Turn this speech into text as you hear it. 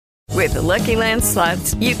With the Lucky Land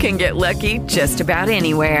Slots, you can get lucky just about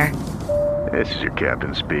anywhere. This is your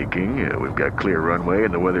captain speaking. We've got clear runway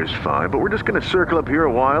and the weather's fine, but we're just going to circle up here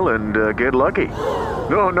a while and get lucky.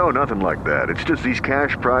 No, nothing like that. It's just these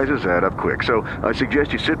cash prizes add up quick. So I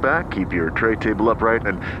suggest you sit back, keep your tray table upright,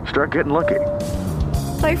 and start getting lucky.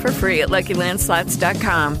 Play for free at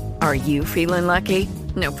LuckyLandSlots.com. Are you feeling lucky?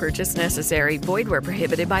 No purchase necessary. Void where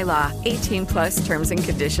prohibited by law. 18 plus terms and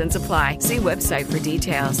conditions apply. See website for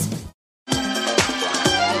details.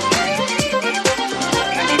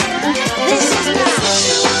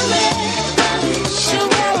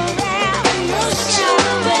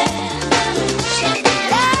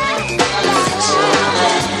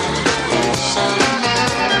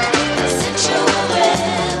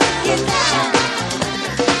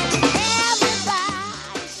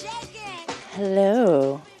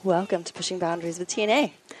 Hello. Welcome to Pushing Boundaries with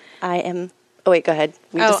TNA. I am... Oh, wait, go ahead.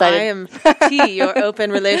 We decided. I am T, your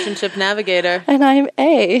open relationship navigator. And I'm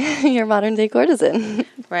A, your modern-day courtesan.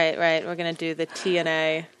 Right. We're going to do the T and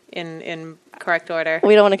A in correct order.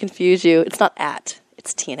 We don't want to confuse you. It's not at.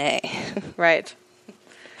 It's TNA. Right.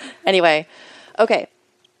 Anyway. Okay.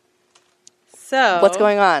 So... What's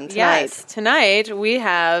going on tonight? Yes. Tonight, we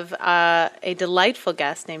have a delightful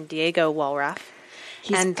guest named Diego Wallraff.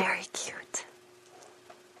 He's very cute.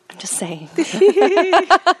 I'm just saying.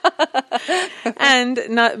 And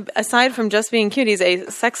aside from just being cute, he's a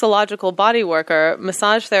sexological bodyworker,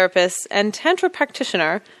 massage therapist, and tantra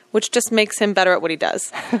practitioner, which just makes him better at what he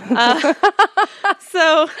does.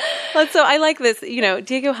 So I like this. You know,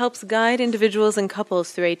 Diego helps guide individuals and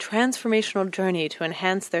couples through a transformational journey to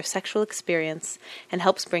enhance their sexual experience and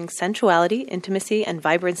helps bring sensuality, intimacy, and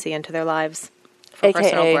vibrancy into their lives. For AKA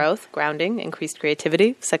personal growth, grounding, increased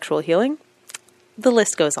creativity, sexual healing. The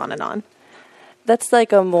list goes on and on. That's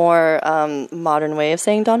like a more modern way of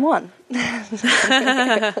saying Don Juan.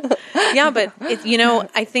 Yeah, but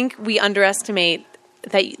I think we underestimate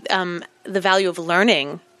that the value of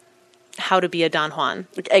learning how to be a Don Juan.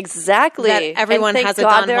 Exactly. That everyone has a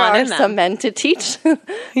Don Juan in them. There are some men to teach.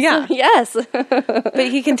 Yeah. Yes. But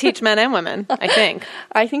he can teach men and women, I think.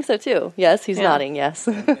 I think so too. Yes, he's nodding. Yes.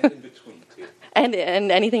 And in between too. And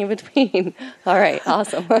anything in between. All right.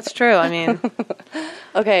 Awesome. That's true. I mean.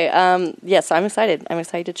 Okay. Yes, I'm excited. I'm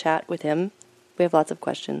excited to chat with him. We have lots of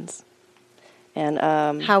questions. And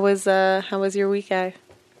how was your week?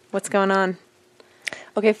 What's going on?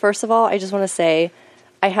 Okay. First of all, I just want to say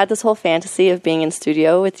I had this whole fantasy of being in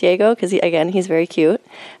studio with Diego because he's very cute,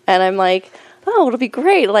 and I'm like, oh, it'll be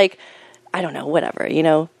great. Like, I don't know, whatever,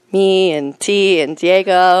 me and T and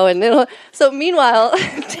Diego, and so meanwhile,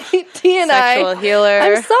 T and Sexual healer.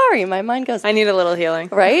 I'm sorry, my mind goes. I need a little healing,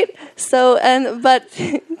 right? So but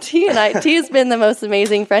T has been the most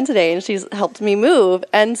amazing friend today, and she's helped me move,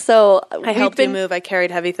 and so I helped you move. I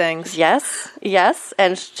carried heavy things. Yes,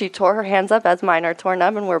 and she tore her hands up as mine are torn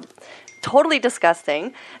up, and we're totally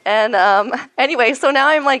disgusting. And anyway, so now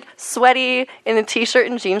I'm like sweaty in a t-shirt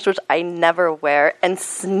and jeans, which I never wear, and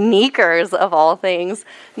sneakers of all things.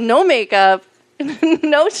 No makeup,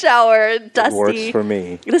 no shower, dusty. It works for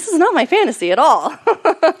me. This is not my fantasy at all.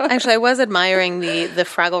 Actually, I was admiring the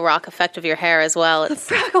Fraggle Rock effect of your hair as well. It's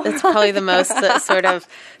probably the most sort of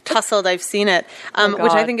tousled I've seen it,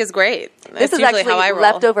 which I think is great. This It's is usually actually how I roll.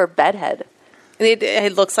 leftover bedhead.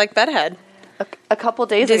 It looks like bedhead. A couple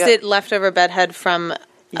days ago. Is it leftover bedhead from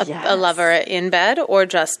a lover in bed, or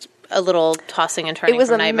just a little tossing and turning? It was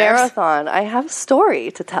from a nightmares? marathon. I have a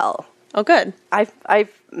story to tell. Oh, good.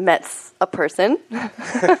 I've met a person.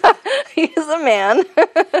 He's a man,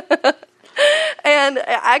 and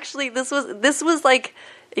actually, this was like,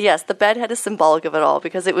 yes, the bedhead is symbolic of it all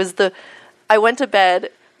because it was I went to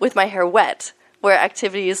bed with my hair wet, where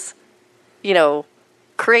activities,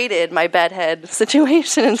 created my bedhead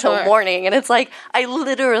situation until morning, and it's like I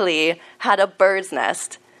literally had a bird's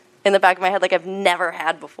nest in the back of my head like I've never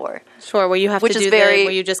had before. Sure, where you have to do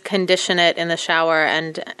where you just condition it in the shower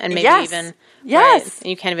and maybe even right,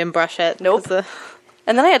 you can't even brush it. Nope.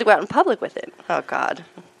 And then I had to go out in public with it. Oh God.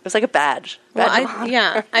 It was like a badge. Well,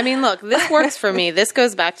 I mean, look, this works for me. This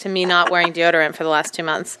goes back to me not wearing deodorant for the last 2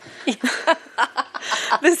 months.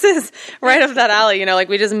 This is right up that alley. Like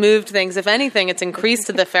we just moved things. If anything, it's increased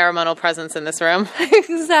the pheromonal presence in this room.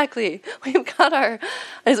 Exactly. We've got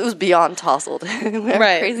it was beyond tousled. We have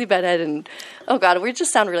a crazy bedhead, and oh God, we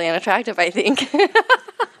just sound really unattractive, I think.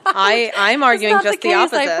 I'm arguing just the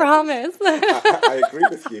opposite. I promise. I agree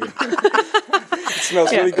with you. It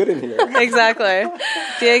smells really good in here. Exactly.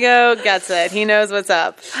 Diego gets it. He knows what's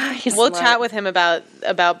up. We'll smart. chat with him about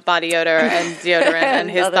body odor and deodorant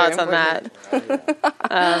and his thoughts on that.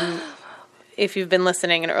 if you've been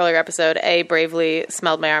listening in an earlier episode, A, bravely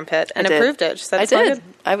smelled my armpit and approved it. She said, I did.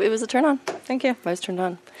 It was a turn on. Thank you. I was turned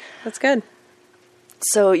on. That's good.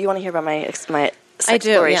 So you want to hear about my I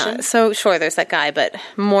do, yeah. So sure, there's that guy, but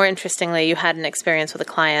more interestingly, you had an experience with a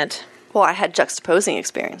client. Well, I had juxtaposing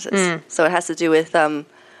experiences. So it has to do with,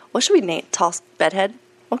 what should we name? Toss bedhead?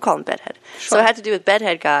 We'll call him bedhead. Sure. So it had to do with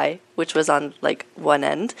bedhead guy, which was on like one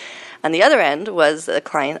end. And the other end was a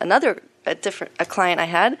client, a client I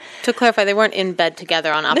had. To clarify, they weren't in bed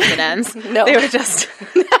together on opposite ends. No. They were just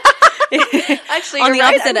Actually, on the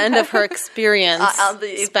right. opposite end of her experience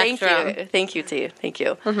spectrum. Thank you.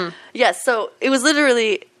 Mm-hmm. Yes, so it was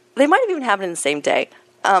literally, they might have even happened in the same day.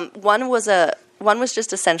 One was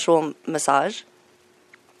just a sensual massage,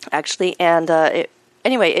 actually, and I've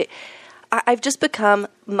just become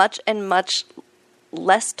much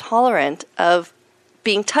less tolerant of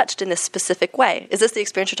being touched in this specific way. Is this the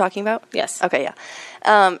experience you're talking about? Yes. Okay, yeah.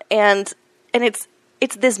 And it's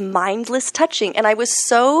this mindless touching, and I was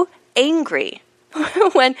so angry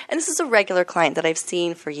and this is a regular client that I've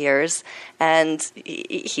seen for years, and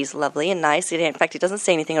he's lovely and nice. In fact, he doesn't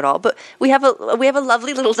say anything at all, but we have a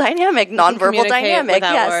lovely little dynamic, nonverbal dynamic.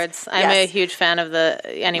 Without words. I'm a huge fan of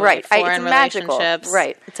foreign relationships.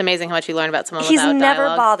 Right. It's amazing how much you learn about someone He's without never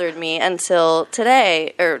dialogue. bothered me until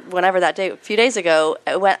today, or whenever that day, a few days ago,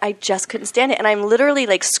 when I just couldn't stand it, and I'm literally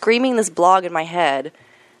like screaming this blog in my head.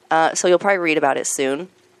 So you'll probably read about it soon.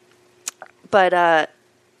 But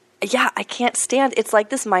yeah, I can't stand. It's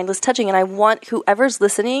like this mindless touching, and I want whoever's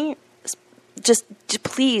listening, just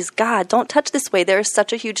please, God, don't touch this way. There is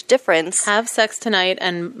such a huge difference. Have sex tonight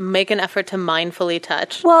and make an effort to mindfully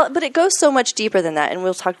touch. Well, but it goes so much deeper than that, and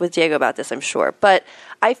we'll talk with Diego about this, I'm sure. But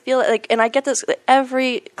I feel like, and I get this,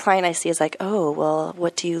 every client I see is like, oh, well,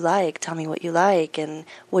 what do you like? Tell me what you like, and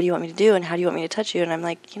what do you want me to do, and how do you want me to touch you? And I'm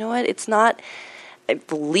like, you know what? It's not...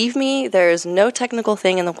 Believe me, there's no technical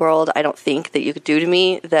thing in the world, I don't think, that you could do to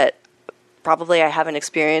me that probably I haven't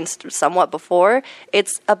experienced somewhat before.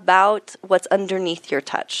 It's about what's underneath your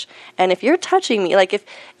touch. And if you're touching me, like if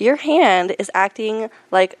your hand is acting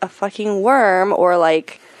like a fucking worm, or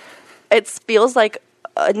like it feels like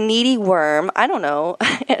a needy worm, I don't know.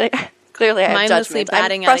 Clearly, I have judgments.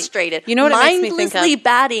 I'm frustrated. You know what it makes me think of? Mindlessly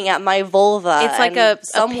batting at my vulva. It's like a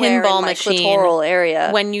pinball machine clitoral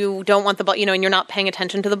area. When you don't want the ball, and you're not paying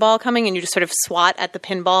attention to the ball coming, and you just sort of swat at the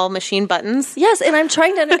pinball machine buttons. Yes, and I'm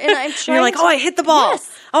trying to. And you're like, oh, I hit the ball. Yes.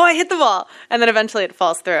 Oh, I hit the ball, and then eventually it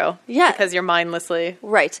falls through. Yeah, because you're mindlessly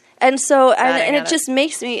right. And so, and it just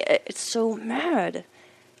makes me so mad,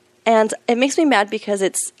 and it makes me mad because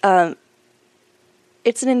it's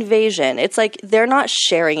an invasion. It's like they're not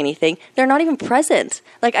sharing anything. They're not even present.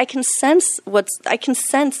 Like I can sense what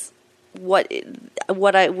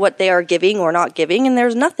they are giving or not giving, and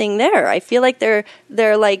there's nothing there. I feel like they're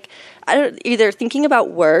like either thinking about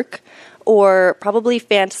work or probably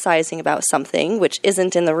fantasizing about something which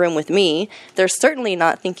isn't in the room with me. They're certainly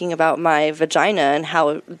not thinking about my vagina and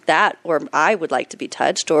how that or I would like to be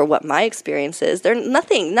touched or what my experience is. They're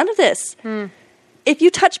nothing. None of this. If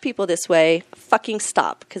you touch people this way, fucking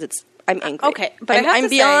stop, because I'm angry. Okay, but I'm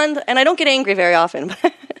beyond, and I don't get angry very often.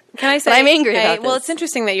 But can I say I'm angry about this. Well, it's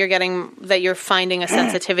interesting that you're finding a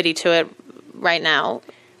sensitivity to it right now.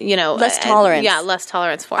 Less tolerance. Yeah, less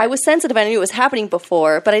tolerance for it. I was sensitive. I knew it was happening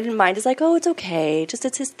before, but I didn't mind. It's like, oh, it's okay. Just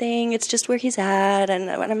it's his thing. It's just where he's at, and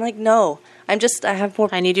I'm like, no. I have more.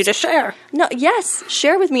 I need you to share. No, yes,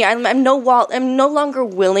 share with me. I'm no longer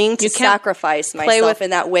willing to sacrifice myself in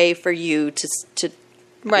that way for you to.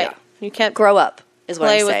 Right. Yeah. You can't grow up. Is what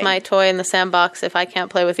I'm saying. Play with my toy in the sandbox if I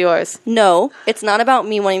can't play with yours. No, it's not about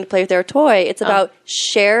me wanting to play with their toy. It's about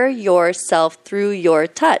share yourself through your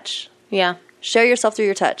touch. Yeah. Share yourself through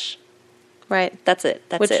your touch. Right. That's it.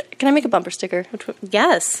 That's it. Can I make a bumper sticker?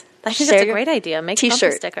 Yes. I think that's a great idea. Make a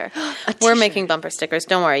bumper sticker. We're making bumper stickers.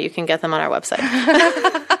 Don't worry. You can get them on our website.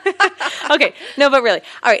 Okay. No, but really.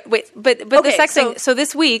 All right. Wait. But the sex thing. So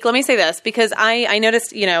this week, let me say this, because I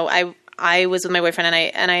noticed, I was with my boyfriend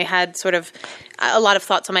and I had sort of a lot of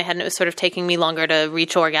thoughts on my head, and it was sort of taking me longer to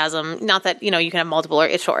reach orgasm. Not that, you can have multiple, or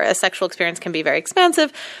a sexual experience can be very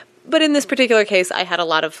expansive. But in this particular case, I had a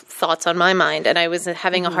lot of thoughts on my mind, and I was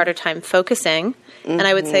having a harder time focusing. And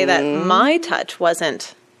I would say that my touch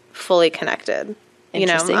wasn't fully connected.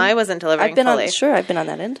 I wasn't delivering fully. I've been on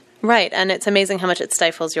that end. Right, and it's amazing how much it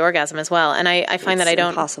stifles your orgasm as well. And I find that I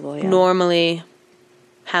don't normally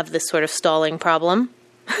have this sort of stalling problem.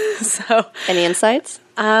 So, any insights?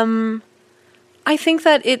 I think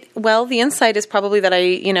that the insight is probably that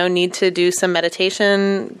I, need to do some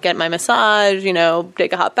meditation, get my massage,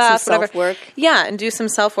 take a hot bath, some self-work. Yeah, and do some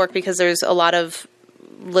self-work, because there's a lot of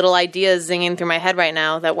little ideas zinging through my head right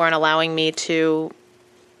now that weren't allowing me to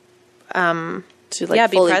To be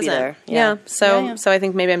fully present. be there. Yeah. So Yeah. so I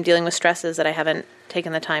think maybe I'm dealing with stresses that I haven't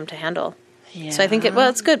taken the time to handle. Yeah. So I think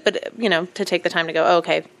it's good, but to take the time to go, oh,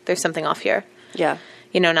 okay, there's something off here. Yeah.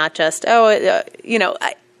 Not just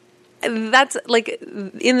that's like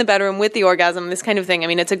in the bedroom with the orgasm, this kind of thing. I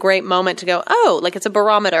mean, it's a great moment to go, oh, like it's a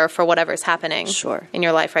barometer for whatever's happening Sure. in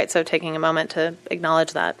your life, right? So taking a moment to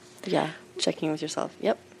acknowledge that. Yeah. Checking with yourself.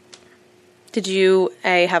 Yep. Did you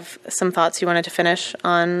have some thoughts you wanted to finish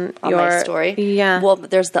on your my story? Yeah. Well, but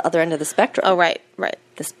there's the other end of the spectrum. Oh, right.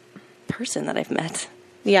 This person that I've met.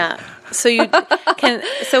 Yeah. So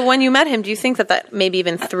so when you met him, do you think that maybe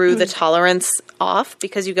even threw the tolerance off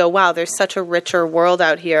because you go, wow, there's such a richer world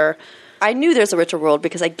out here? I knew there's a richer world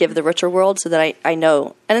because I give the richer world so that I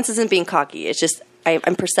know. And this isn't being cocky. It's just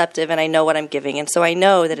I'm perceptive and I know what I'm giving. And so I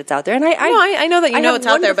know that it's out there. And I know that you know it's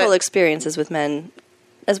out there. I have wonderful experiences with men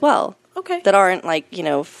as well. Okay. That aren't like,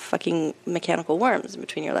 fucking mechanical worms in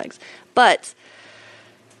between your legs. But...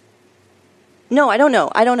 No, I don't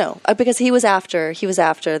know. Because he was after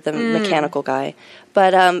the mechanical guy.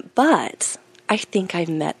 But I think I've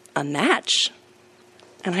met a match.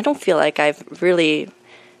 And I don't feel like I've really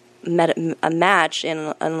met a match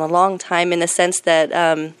in a long time in the sense that,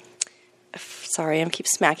 sorry, I keep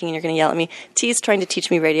smacking and you're going to yell at me. T's trying to teach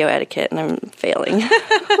me radio etiquette and I'm failing.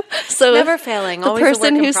 So never failing. The Always person a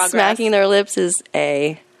work in who's progress. smacking their lips is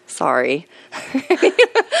A. Sorry.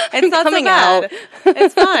 It's not coming so bad. out.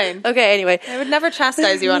 It's fine. Okay, anyway. I would never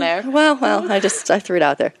chastise you on air. Well, I threw it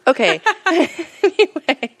out there. Okay.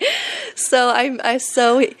 Anyway,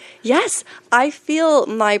 yes, I feel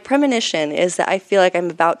my premonition is that I feel like I'm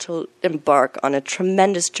about to embark on a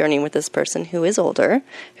tremendous journey with this person who is older,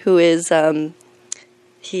 who is, I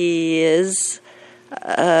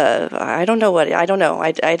don't know. I don't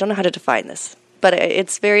know how to define this, but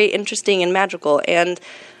it's very interesting and magical. And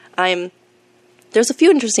there's a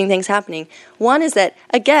few interesting things happening. One is that,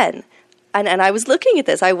 again, and I was looking at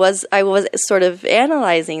this, I was sort of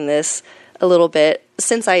analyzing this a little bit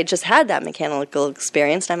since I just had that mechanical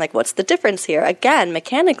experience. And I'm like, what's the difference here? Again,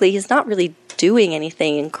 mechanically, he's not really doing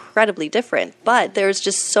anything incredibly different, but there's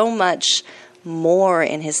just so much more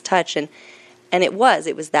in his touch. And it was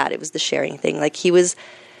the sharing thing. Like he was,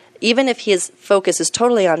 even if his focus is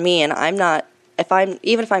totally on me and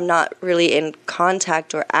even if I'm not really in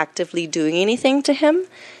contact or actively doing anything to him,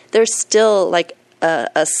 there's still like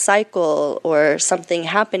a cycle or something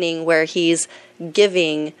happening where he's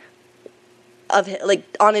giving of like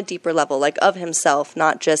on a deeper level, like of himself,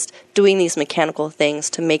 not just doing these mechanical things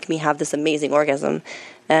to make me have this amazing orgasm.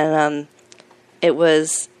 And it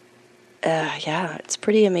was, it's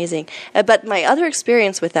pretty amazing. But my other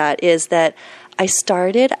experience with that is that I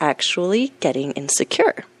started actually getting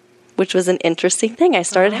insecure, which was an interesting thing. I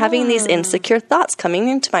started having these insecure thoughts coming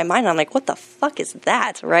into my mind. I'm like, what the fuck is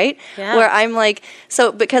that, right? Yeah. Where I'm like,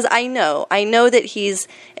 so because I know that he's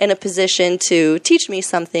in a position to teach me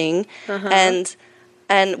something, and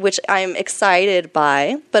which I'm excited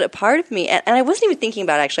by. But a part of me, and I wasn't even thinking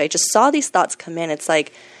about it, actually. I just saw these thoughts come in. It's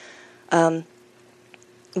like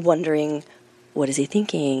wondering, what is he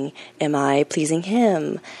thinking? Am I pleasing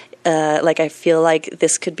him? Like I feel like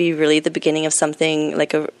this could be really the beginning of something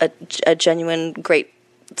like a genuine, great,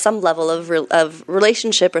 some level of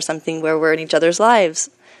relationship or something where we're in each other's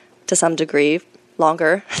lives to some degree,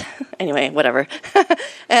 longer. Anyway, whatever.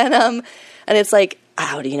 And it's like,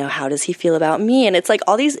 how does he feel about me? And it's like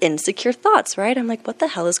all these insecure thoughts, right? I'm like, what the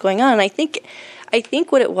hell is going on? And I think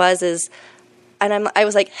what it was is, and I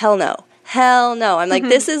was like, hell no. I'm like,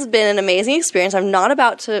 this has been an amazing experience. I'm not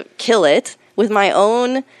about to kill it with my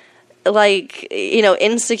own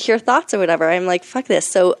insecure thoughts or whatever. I'm like, fuck this.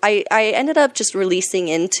 So I ended up just releasing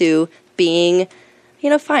into being,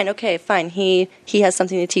 fine. He has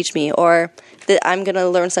something to teach me, or that I'm going to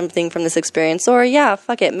learn something from this experience, or yeah,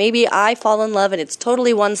 fuck it. Maybe I fall in love and it's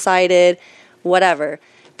totally one-sided, whatever.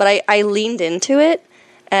 But I leaned into it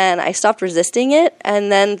and I stopped resisting it,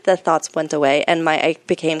 and then the thoughts went away and I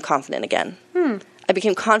became confident again. I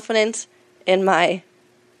became confident in my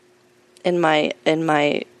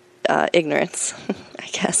ignorance, I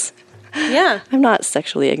guess. Yeah. I'm not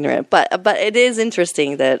sexually ignorant, but it is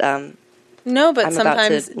interesting that no, but I'm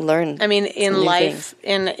sometimes about to learn. I mean, in life,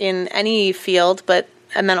 in any field,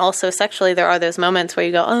 and then also sexually, there are those moments where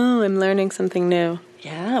you go, "Oh, I'm learning something new."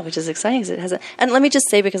 Yeah, which is exciting. 'Cause it has and let me just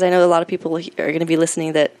say, because I know a lot of people are going to be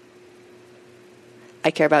listening, that I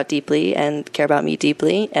care about deeply and care about me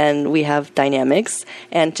deeply, and we have dynamics.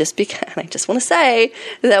 And just because, I just want to say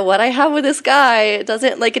that what I have with this guy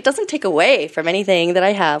doesn't take away from anything that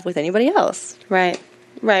I have with anybody else. Right.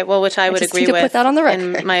 Right. Well, which I would just agree need to with put that on the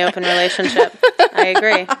record. in my open relationship. I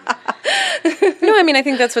agree. No, I mean, I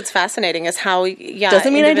think that's what's fascinating is how,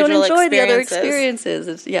 doesn't mean I don't individual enjoy the other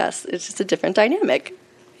experiences. It's just a different dynamic.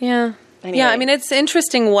 Yeah. Anyway. Yeah, I mean, it's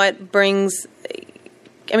interesting what brings...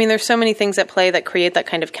 I mean, there's so many things at play that create that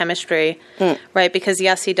kind of chemistry, right? Because,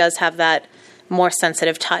 yes, he does have that more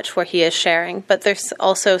sensitive touch where he is sharing, but there's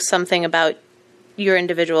also something about your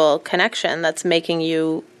individual connection that's making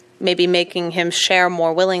him share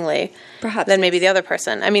more willingly perhaps than maybe the other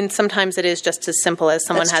person. I mean, sometimes it is just as simple as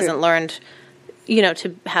someone hasn't learned,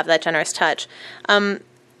 to have that generous touch. I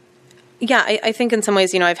think in some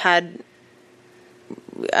ways, I've had,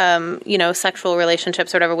 sexual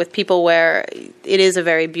relationships or whatever with people where it is a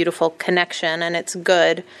very beautiful connection and it's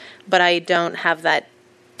good, but I don't have that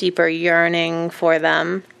deeper yearning for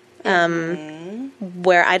them.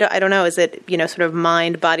 Where I don't know, is it, sort of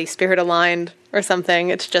mind, body, spirit aligned or something?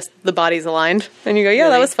 It's just the body's aligned. And you go, yeah,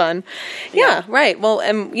 really? That was fun. Yeah, right. Well,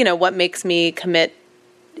 what makes me commit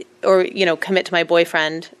to my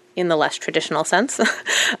boyfriend in the less traditional sense,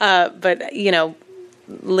 but,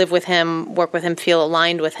 live with him, work with him, feel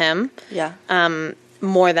aligned with him. Yeah.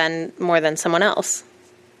 More than someone else.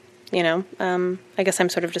 I guess I'm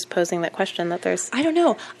sort of just posing that question that there's... I don't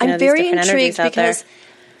know. I'm very intrigued because...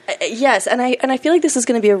 Yes, and I feel like this is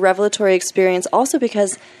going to be a revelatory experience also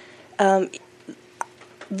because the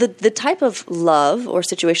type of love or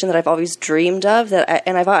situation that I've always dreamed of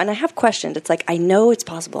and I have questioned. It's like, I know it's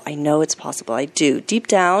possible. I do. Deep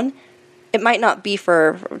down, it might not be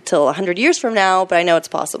till 100 years from now, but I know it's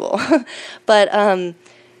possible. But I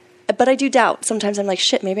do doubt. Sometimes I'm like,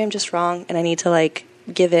 shit, maybe I'm just wrong and I need to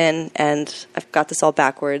give in and I've got this all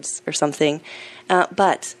backwards or something.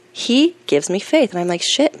 But he gives me faith, and I'm like,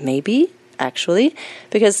 shit, maybe actually,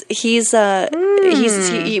 because he's a very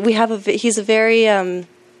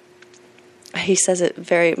he says it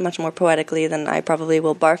very much more poetically than I probably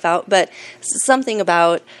will barf out, but something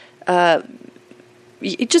about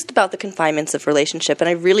just about the confinements of relationship. And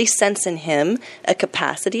I really sense in him a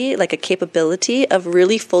capacity, like a capability of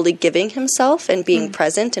really fully giving himself and being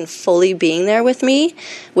present and fully being there with me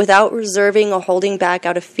without reserving or holding back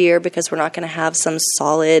out of fear because we're not going to have some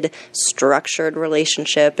solid, structured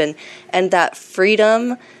relationship. And that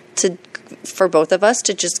freedom for both of us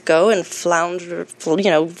to just go and flounder,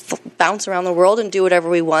 bounce around the world and do whatever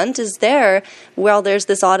we want is there. Well, there's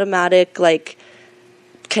this automatic,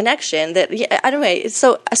 connection that I don't know.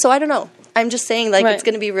 So I don't know. I'm just saying It's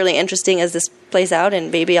going to be really interesting as this plays out, and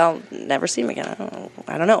maybe I'll never see him again.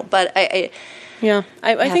 I don't know. But I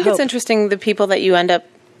think it's interesting the people that you end up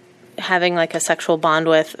having a sexual bond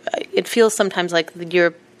with. It feels sometimes like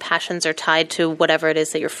your passions are tied to whatever it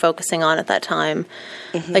is that you're focusing on at that time,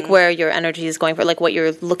 where your energy is going for, what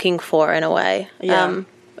you're looking for in a way.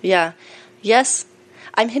 Yes,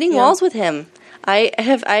 I'm hitting walls with him.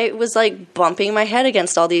 I was bumping my head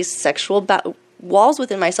against all these sexual walls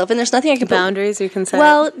within myself, and there's nothing I can boundaries you can set.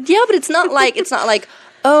 Well, yeah, but it's not like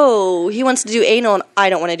oh, he wants to do anal and I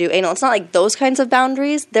don't want to do anal. It's not like those kinds of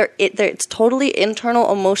boundaries. It's totally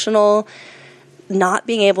internal, emotional, not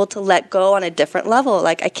being able to let go on a different level.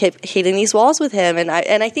 I kept hitting these walls with him, and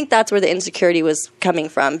I think that's where the insecurity was coming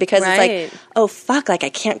from, because it's oh fuck, I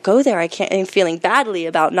can't go there. I'm feeling badly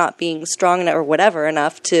about not being strong enough or whatever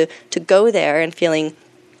enough to go there, and feeling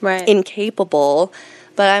incapable.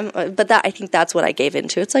 But I think that's what I gave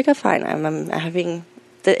into. It's fine. I'm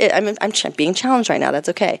being challenged right now. That's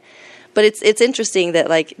okay. But it's interesting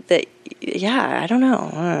that I don't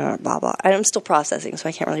know, blah blah. I'm still processing, so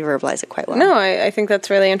I can't really verbalize it quite well. No, I think that's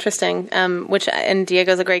really interesting. And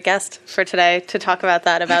Diego's a great guest for today to talk about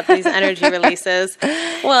these energy releases.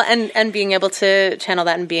 Well, and being able to channel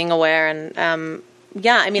that and being aware, and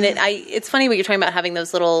it's funny what you're talking about, having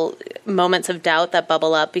those little moments of doubt that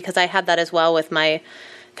bubble up, because I had that as well with my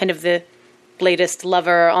kind of the latest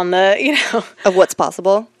lover on the of what's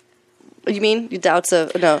possible. You mean your doubts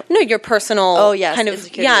of no, your personal kind of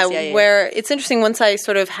where it's interesting. Once I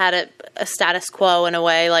sort of had a status quo in a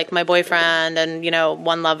way, like my boyfriend and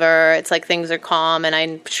one lover, it's things are calm and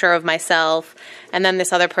I'm sure of myself, and then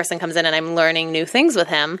this other person comes in and I'm learning new things with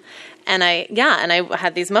him, and I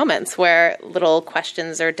had these moments where little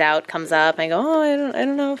questions or doubt comes up. I go, I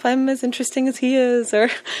don't know if I'm as interesting as he is,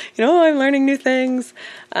 or I'm learning new things.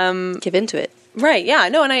 Give into it. Right. Yeah.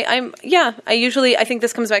 No. And I think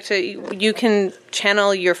this comes back to you can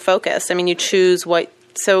channel your focus. I mean, you choose what.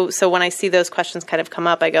 So when I see those questions kind of come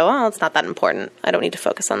up, I go, oh, it's not that important. I don't need to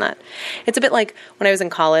focus on that. It's a bit like when I was in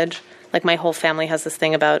college. My whole family has this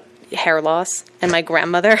thing about hair loss, and my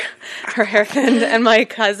grandmother, her hair thinned, and my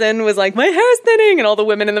cousin was like, my hair's thinning, and all the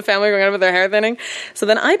women in the family were going up with their hair thinning. So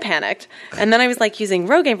then I panicked, and then I was like using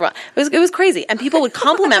Rogaine for a while. It was crazy, and people would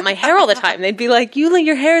compliment my hair all the time. They'd be like,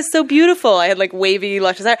 your hair is so beautiful. I had like wavy,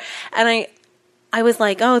 luscious hair, and I was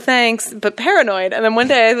like, oh, thanks, but paranoid. And then one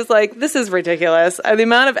day I was like, this is ridiculous. The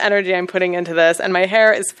amount of energy I'm putting into this, and my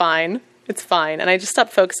hair is fine. It's fine. And I just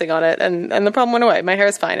stopped focusing on it, and the problem went away. My hair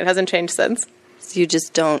is fine. It hasn't changed since. So you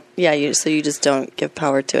just don't, so you just don't give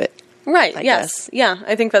power to it. Right, I yes. guess. Yeah,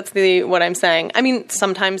 I think that's what I'm saying. I mean,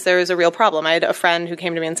 sometimes there is a real problem. I had a friend who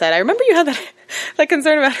came to me and said, I remember you had that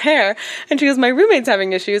concern about hair. And she goes, my roommate's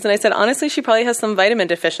having issues. And I said, honestly, she probably has some vitamin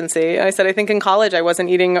deficiency. And I said, I think in college I wasn't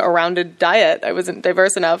eating a rounded diet. I wasn't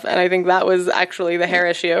diverse enough. And I think that was actually the hair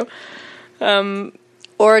issue.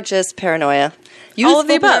 Or just paranoia. All of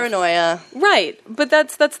the above. Paranoia. Right. But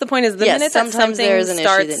that's the point is the minute that something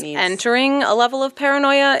starts entering a level of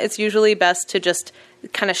paranoia, it's usually best to just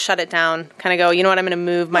kind of shut it down, kind of go, you know what, I'm going to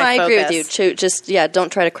move my focus. I agree with you. Just,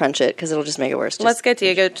 don't try to crunch it because it'll just make it worse. Let's get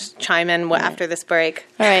Diego to chime in after this break.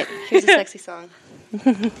 All right. Here's a sexy song.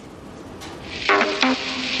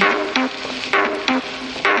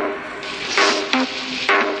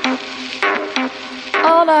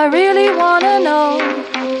 All I really want to know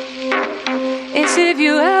is if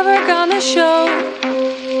you ever gonna show,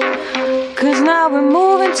 'cause now we're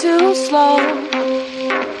moving too slow.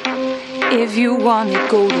 If you want it,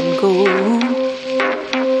 go then go.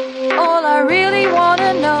 All I really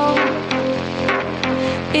wanna know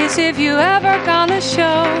is if you ever gonna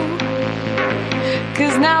show,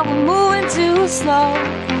 'cause now we're moving too slow.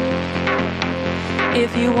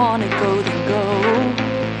 If you want it, go then go.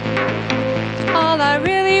 All I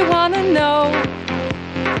really wanna know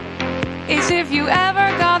is if you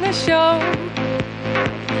ever gonna show,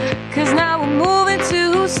 'cause now we're moving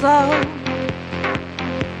too slow.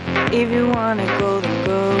 If you wanna go, then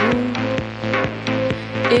go.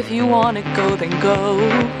 If you wanna go, then go.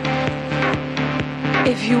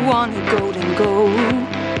 If you wanna go, then go.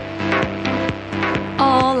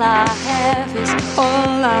 All I have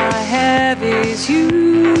is you.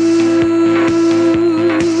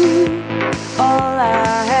 All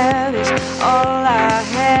I have is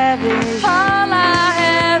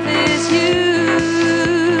you.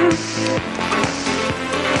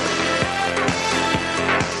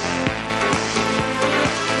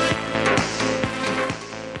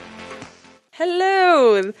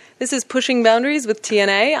 Hello, this is Pushing Boundaries with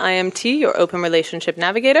TNA. I am T, your open relationship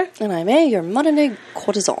navigator. And I'm A, your modern-day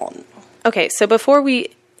courtesan. Okay, so before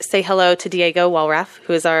we say hello to Diego Wallraff,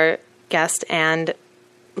 who is our guest, and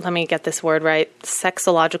let me get this word right,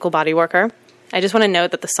 Sexological bodyworker, I just want to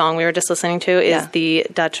note that the song we were just listening to is the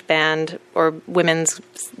Dutch band or women's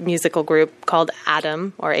musical group called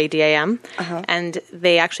Adam, or ADAM. And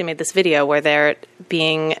they actually made this video where they're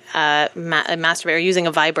being a masturbator, using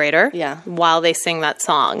a vibrator while they sing that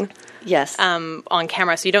song. Yes. On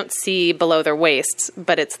camera. So you don't see below their waists,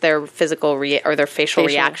 but it's their physical or their facial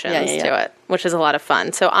reactions to it, which is a lot of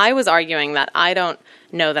fun. So I was arguing that I don't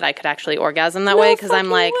know that I could actually orgasm that way, because I'm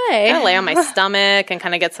like, I gotta lay on my stomach and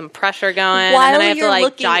kind of get some pressure going, and then I have to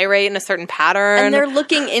like gyrate in a certain pattern. And they're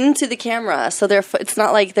looking into the camera, so it's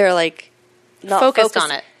not like they're like not focused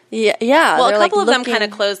on it. Yeah. Well, a couple of them kind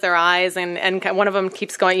of close their eyes, and one of them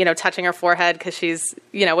keeps going, touching her forehead because she's,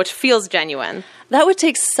 which feels genuine. That would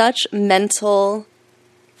take such mental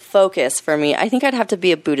focus for me. I think I'd have to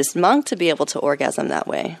be a Buddhist monk to be able to orgasm that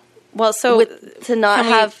way. Well, so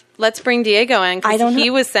let's bring Diego in, because he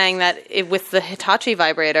was saying that with the Hitachi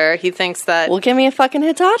vibrator, he thinks that... Well, give me a fucking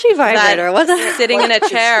Hitachi vibrator. What the sitting in a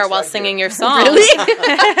chair while singing your song. Really?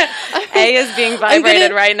 A is being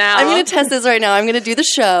vibrated right now. I'm going to test this right now. I'm going to do the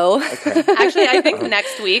show. Okay. Actually, I think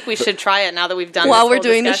next week we should try it now that we've done while this we're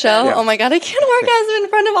doing discussion. The show? Yeah. Oh my God, I can't orgasm in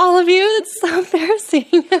front of all of you. It's so embarrassing.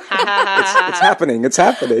 It's happening. It's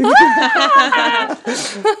happening.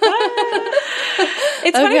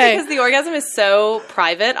 It's funny because the orgasm is so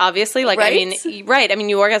private, obviously. Like, right? I mean,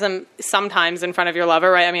 you orgasm sometimes in front of your lover,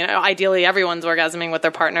 right? I mean, ideally, everyone's orgasming with their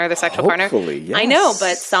partner, their sexual partner. Yes. I know,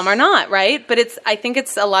 but some are not, right? But I think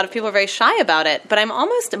a lot of people are very shy about it. But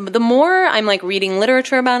the more I'm like reading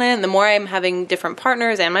literature about it, and the more I'm having different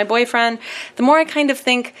partners and my boyfriend, the more I kind of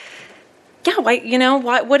think, yeah,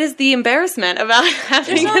 what is the embarrassment about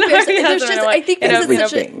having an orgasm? I think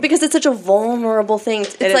because it's such a vulnerable thing.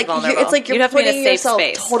 It's like you're putting yourself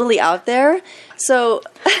totally out there. So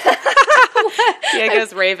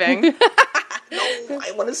Diego's raving. No,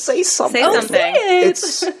 I want to say something. Say something.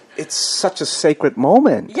 It's such a sacred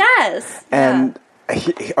moment. Yes. And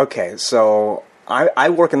so I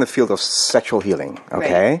work in the field of sexual healing.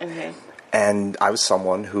 Okay. Right. Okay. And I was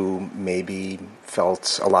someone who maybe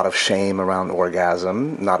felt a lot of shame around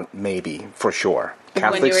orgasm. Not maybe, for sure.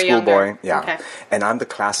 Catholic schoolboy, yeah. Okay. And I'm the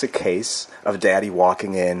classic case of daddy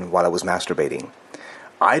walking in while I was masturbating.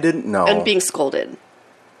 I didn't know. And being scolded.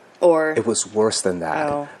 Or it was worse than that.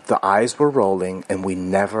 Oh. The eyes were rolling, and we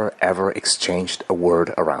never, ever exchanged a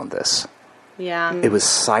word around this. Yeah. It was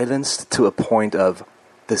silenced to a point of,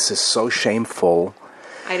 this is so shameful.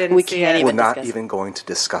 I didn't We see can't it. even We're not discuss even going to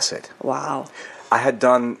discuss it. wow. I had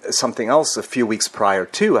done something else a few weeks prior,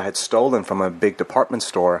 too. I had stolen from a big department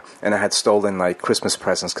store, and I had stolen, like, Christmas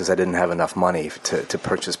presents because I didn't have enough money to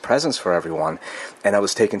purchase presents for everyone. And I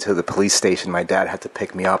was taken to the police station. My dad had to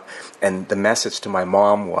pick me up, and the message to my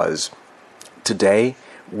mom was, today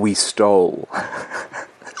we stole.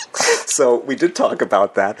 So we did talk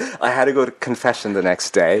about that. I had to go to confession the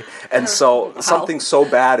next day. And so something so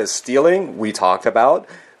bad as stealing, we talked about.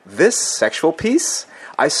 This sexual piece,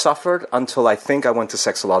 I suffered until I think I went to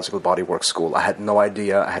Sexological bodywork school. I had no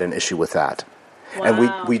idea I had an issue with that. Wow.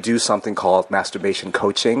 And we do something called masturbation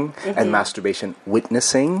coaching and masturbation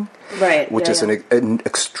witnessing, Right. which is an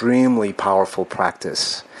extremely powerful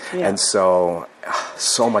practice. Yeah. And so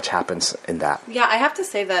much happens in that. Yeah, I have to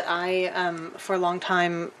say that I, for a long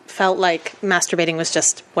time, felt like masturbating was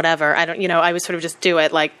just whatever. I would sort of just do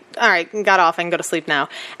it, like, all right, got off, I can go to sleep now.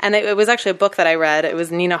 And it was actually a book that I read. It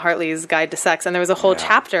was Nina Hartley's Guide to Sex, and there was a whole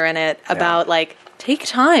chapter in it about, like, take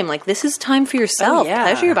time. Like, this is time for yourself. Oh, yeah.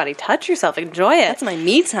 Pleasure your body. Touch yourself. Enjoy it. That's my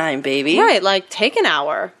me time, baby. Right, like, take an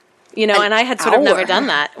hour. And I had sort of hour? never done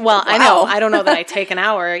that. Well, I know. I don't know that I take an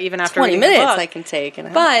hour even after 20 reading the minutes book. I can take.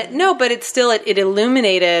 But it's still, it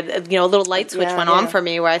illuminated, a little light switch went on for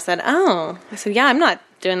me where I said, yeah, I'm not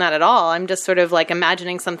doing that at all. I'm just sort of like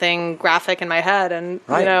imagining something graphic in my head and,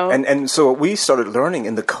 Right. And so we started learning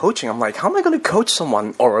in the coaching. I'm like, how am I going to coach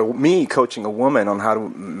someone, or me coaching a woman on how to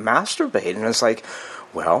masturbate? And it's like,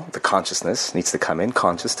 well, the consciousness needs to come in,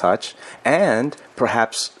 conscious touch, and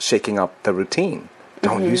perhaps shaking up the routine.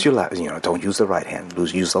 Don't use your left, don't use the right hand.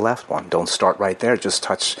 Use the left one. Don't start right there. Just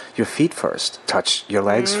touch your feet first. Touch your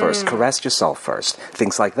legs first. Caress yourself first.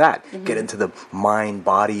 Things like that. Get into the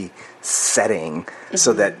mind-body setting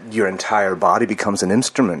so that your entire body becomes an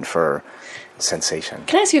instrument for sensation.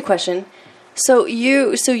 Can I ask you a question? So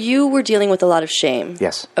you were dealing with a lot of shame.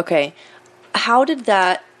 Yes. Okay. How did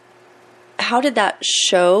that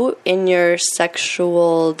show in your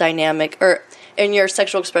sexual dynamic or in your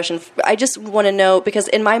sexual expression? I just want to know, because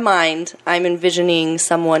in my mind, I'm envisioning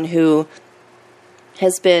someone who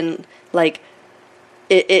has been, like,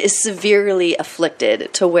 is severely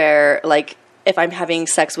afflicted to where, like, if I'm having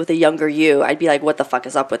sex with a younger you, I'd be like, what the fuck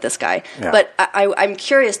is up with this guy? Yeah. But I'm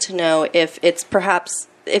curious to know if it's perhaps,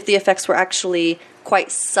 if the effects were actually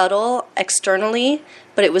quite subtle externally,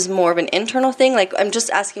 but it was more of an internal thing. Like, I'm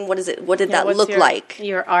just asking, what did that look like?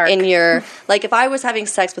 Your arc. In your, like, if I was having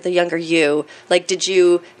sex with a younger you, like, did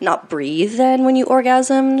you not breathe then when you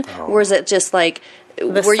orgasmed? Or was it just like,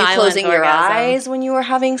 were you closing your eyes when you were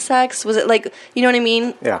having sex? Was it like, you know what I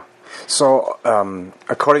mean? Yeah. So,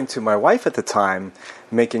 according to my wife at the time,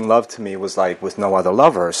 making love to me was like with no other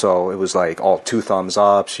lover. So it was like all 2 thumbs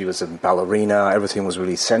up. She was a ballerina. Everything was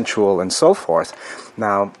really sensual and so forth.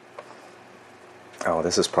 Now,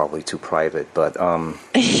 this is probably too private, but I'm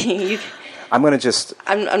going to just...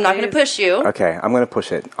 I'm not going to push you. Okay, I'm going to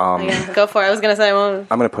push it. Go for it. I was going to say I won't.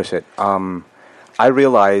 I'm going to push it. I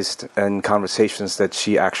realized in conversations that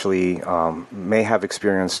she actually may have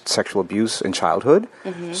experienced sexual abuse in childhood.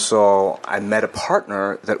 So I met a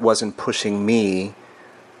partner that wasn't pushing me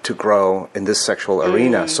to grow in this sexual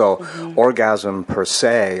arena. So orgasm per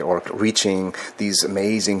se, or reaching these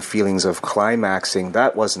amazing feelings of climaxing,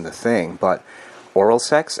 that wasn't the thing. But oral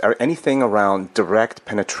sex, or anything around direct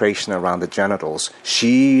penetration around the genitals,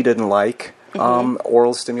 she didn't like.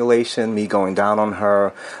 Oral stimulation, me going down on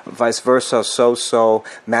her, vice versa.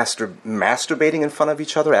 Masturbating in front of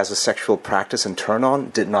each other as a sexual practice and turn on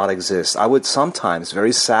did not exist. I would sometimes,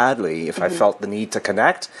 very sadly, if I felt the need to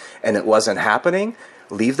connect and it wasn't happening,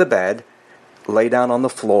 leave the bed, lay down on the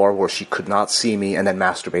floor where she could not see me, and then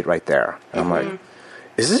masturbate right there. And I'm like,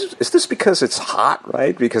 is this because it's hot,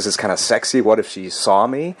 right? Because it's kind of sexy? What if she saw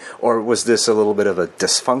me? Or was this a little bit of a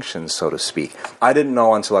dysfunction, so to speak? I didn't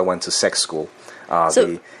know until I went to sex school,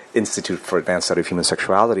 the Institute for Advanced Study of Human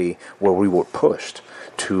Sexuality, where we were pushed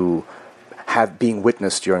to have being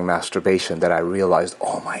witnessed during masturbation, that I realized,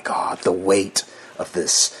 oh my God, the weight of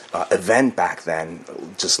this event back then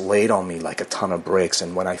just laid on me like a ton of bricks.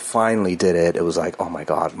 And when I finally did it, it was like, oh my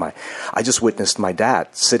God, I just witnessed my dad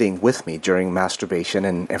sitting with me during masturbation,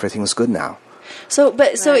 and everything's good now. So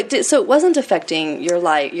it wasn't affecting your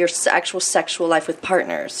life, your actual sexual life with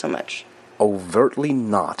partners so much. overtly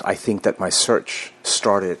not. I think that my search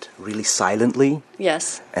started really silently.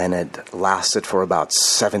 Yes. And it lasted for about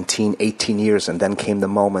 17, 18 years. And then came the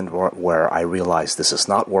moment where I realized this is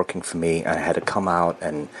not working for me. And I had to come out,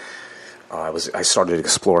 and I started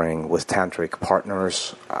exploring with tantric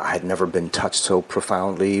partners. I had never been touched so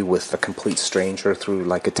profoundly with a complete stranger through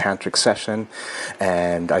like a tantric session.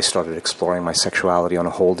 And I started exploring my sexuality on a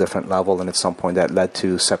whole different level. And at some point that led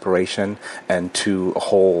to separation and to a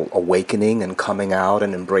whole awakening and coming out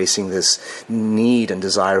and embracing this need and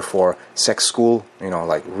desire for sex school,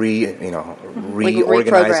 like reorganizing,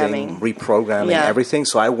 reprogramming everything.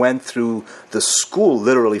 So I went through the school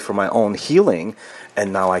literally for my own healing.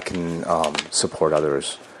 And now I can support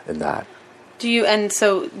others in that.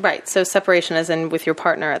 So separation as in with your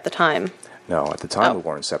partner at the time? No, at the time we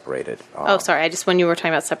weren't separated. Sorry. When you were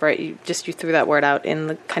talking about separate, you threw that word out in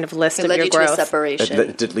the kind of list of your growth. It led you to separation.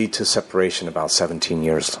 It did lead to separation about 17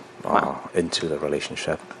 years into the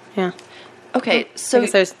relationship. Yeah. Okay, so I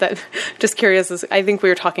guess there's that. Just curious, I think we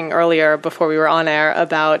were talking earlier before we were on air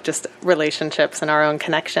about just relationships and our own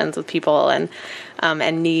connections with people and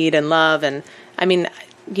need and love. And I mean,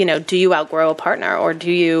 do you outgrow a partner, or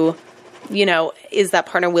do you, is that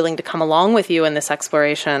partner willing to come along with you in this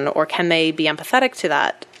exploration, or can they be empathetic to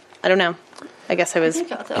that? I don't know. I guess I was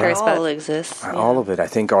curious about all exists. All of it. I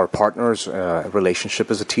think our partner's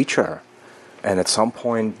relationship is a teacher, and at some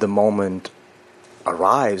point, the moment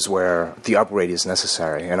arrives where the upgrade is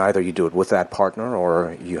necessary, and either you do it with that partner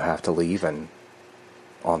or you have to leave and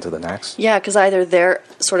on to the next. Yeah, because either they're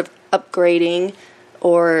sort of upgrading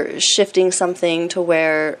or shifting something to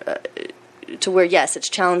where yes, it's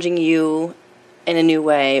challenging you in a new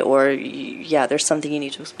way, or there's something you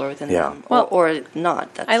need to explore within them, or not.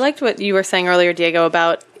 I liked what you were saying earlier, Diego,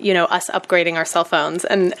 about us upgrading our cell phones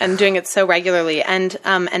and doing it so regularly and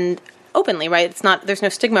openly, right? It's not, there's no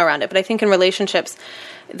stigma around it, but I think in relationships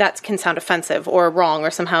that can sound offensive or wrong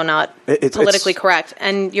or somehow not politically correct.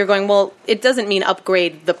 And you're going, well, it doesn't mean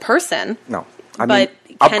upgrade the person. No.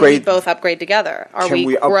 Can we both upgrade together? Are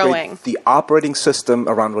we growing? The operating system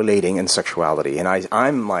around relating and sexuality. And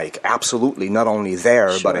I'm like absolutely not only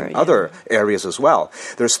there, but in other areas as well.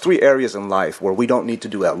 There's 3 areas in life where we don't need to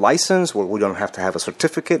do a license, where we don't have to have a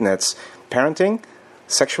certificate, and that's parenting,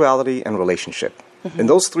 sexuality, and relationship. In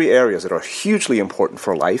those 3 areas that are hugely important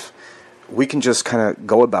for life, we can just kind of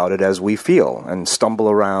go about it as we feel and stumble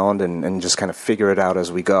around and just kind of figure it out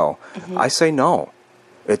as we go. I say no.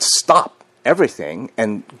 It's stop everything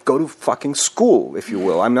and go to fucking school, if you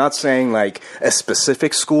will. I'm not saying like a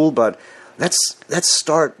specific school, but let's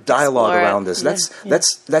start dialogue around this. Let's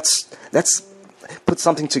put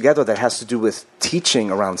something together that has to do with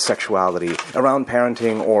teaching around sexuality, around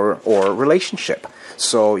parenting or relationship.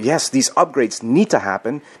 So yes, these upgrades need to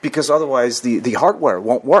happen because otherwise the hardware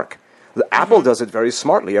won't work. The Apple does it very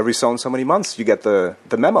smartly. Every so many months you get the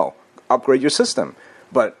memo, upgrade your system.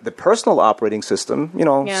 But the personal operating system,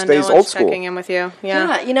 stays old school. Checking in with you.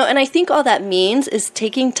 Yeah, and I think all that means is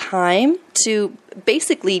taking time to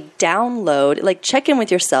basically download, like check in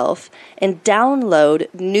with yourself and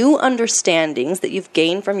download new understandings that you've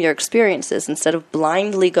gained from your experiences instead of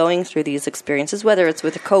blindly going through these experiences, whether it's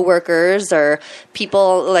with coworkers or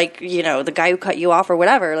people like, the guy who cut you off or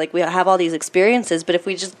whatever. Like we have all these experiences, but if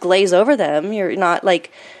we just glaze over them, you're not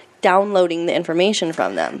like downloading the information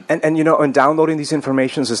from them. And downloading these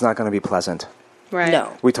informations is not going to be pleasant. Right.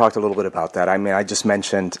 No. We talked a little bit about that. I mean, I just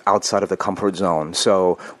mentioned outside of the comfort zone.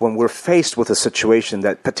 So when we're faced with a situation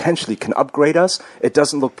that potentially can upgrade us, it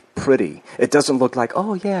doesn't look pretty. It doesn't look like,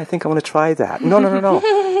 oh, yeah, I think I want to try that. No.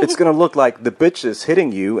 It's going to look like the bitch is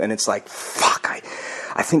hitting you, and it's like, fuck,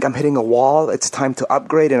 I think I'm hitting a wall. It's time to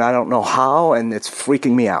upgrade, and I don't know how, and it's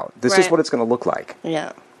freaking me out. This is what it's going to look like.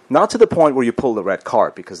 Yeah. Not to the point where you pull the red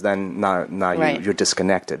card, because then now you're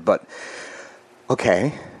disconnected. But,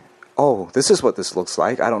 okay, this is what this looks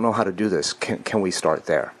like. I don't know how to do this. Can we start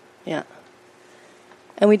there? Yeah.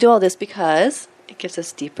 And we do all this because it gives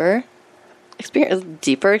us deeper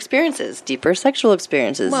experiences, deeper sexual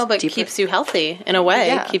experiences. Well, but it keeps you healthy in a way.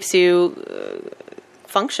 Yeah. It keeps you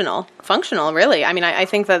functional, really. I mean, I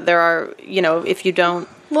think that there are, if you don't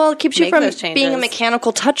it keeps you from being a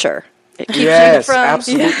mechanical toucher. It keeps you from,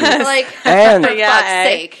 absolutely. And for fuck's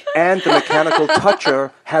sake. And the mechanical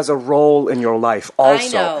toucher has a role in your life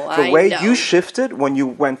also. I know. The way you shifted when you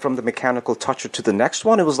went from the mechanical toucher to the next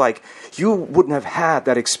one, it was like you wouldn't have had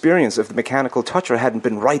that experience if the mechanical toucher hadn't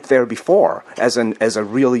been right there before as a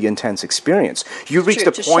really intense experience. You reached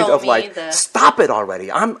a point of like, stop it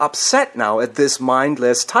already. I'm upset now at this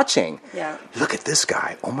mindless touching. Yeah. Look at this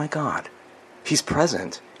guy. Oh my God. He's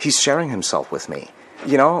present. He's sharing himself with me.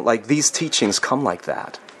 Like these teachings come like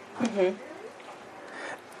that.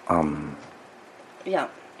 Yeah.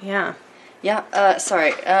 Yeah. Yeah.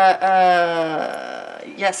 Sorry.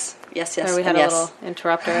 Yes. So we had a little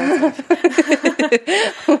interrupter.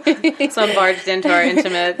 Some barged into our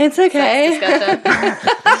intimate It's okay. sex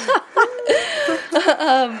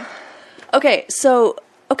discussion.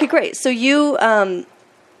 Okay, great. So you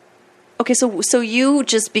so you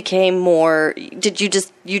just became more, you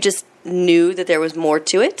just knew that there was more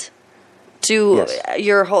to it? To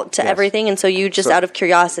your whole, to everything, and so you just out of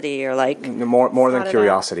curiosity, you're like more than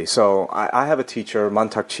curiosity. So I have a teacher,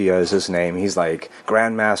 Mantak Chia is his name. He's like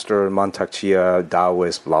Grandmaster Mantak Chia,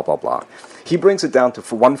 Taoist, blah blah blah. He brings it down to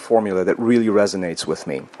one formula that really resonates with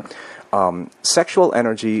me. Sexual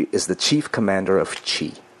energy is the chief commander of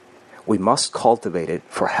chi. We must cultivate it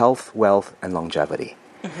for health, wealth, and longevity.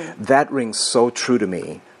 Mm-hmm. That rings so true to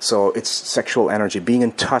me. So it's sexual energy, being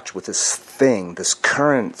in touch with this thing, this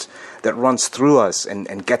current that runs through us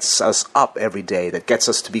and gets us up every day, that gets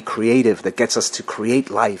us to be creative, that gets us to create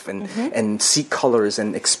life and see colors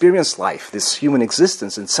and experience life, this human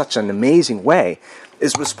existence in such an amazing way,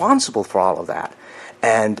 is responsible for all of that.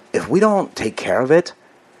 And if we don't take care of it,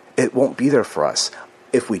 it won't be there for us.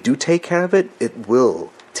 If we do take care of it, it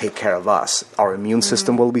will take care of us. Our immune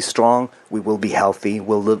system will be strong, we will be healthy,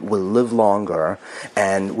 we'll live longer,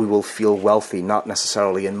 and we will feel wealthy, not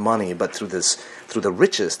necessarily in money, but through the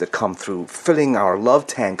riches that come through filling our love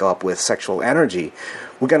tank up with sexual energy.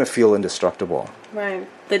 We're going to feel indestructible. Right.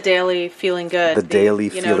 The daily feeling good. The daily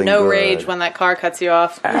feeling no good. rage when that car cuts you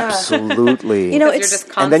off. Absolutely. It's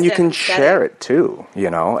and then you can share it too.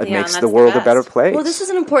 It makes the world a better place. Well, this is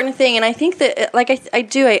an important thing, and I think that, like I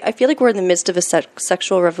feel like we're in the midst of a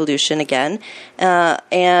sexual revolution again,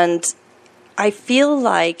 and I feel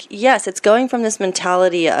like, yes, it's going from this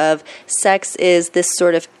mentality of sex is this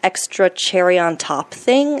sort of extra cherry on top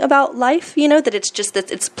thing about life, that it's just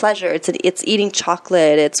that it's pleasure, it's eating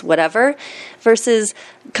chocolate, it's whatever, versus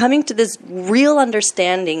coming to this real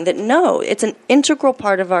understanding that no, it's an integral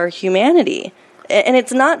part of our humanity. And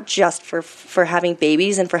it's not just for having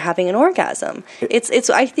babies and for having an orgasm.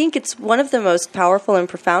 I think it's one of the most powerful and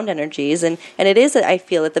profound energies, and it is, I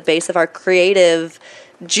feel, at the base of our creative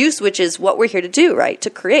juice, which is what we're here to do, right?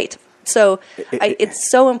 To create. So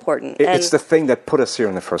it's so important. It's the thing that put us here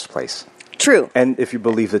in the first place. True. And if you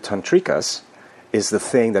believe the Tantrikas, is the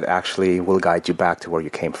thing that actually will guide you back to where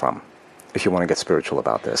you came from, if you want to get spiritual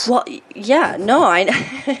about this. Well, yeah, no, I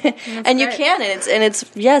and you can, and it's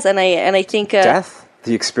yes, and I think death.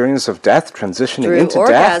 The experience of death, transitioning into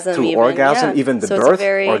death, through orgasm, even the birth,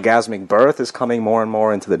 orgasmic birth is coming more and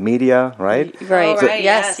more into the media, right? Right. Oh, right.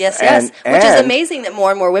 Yes. Which is amazing that more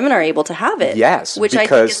and more women are able to have it. Yes. Which I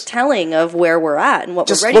think is telling of where we're at and what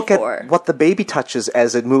we're ready for. Just look at what the baby touches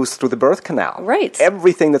as it moves through the birth canal. Right.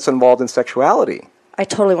 Everything that's involved in sexuality. I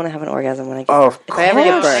totally want to have an orgasm when I get if I ever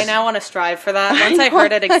give birth. I now want to strive for that. Once I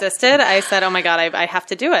heard it existed, I said, oh my God, I have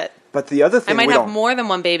to do it. But the other thing I might have more than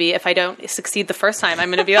one baby if I don't succeed the first time. I'm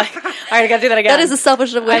going to be like, all right, I got to do that again. That is a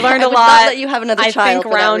selfish way. I learned a lot. Not let you have another child. I think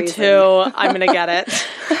round 2, I'm going to get it.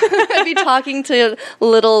 I'd be talking to your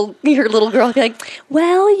little girl, I'd be like,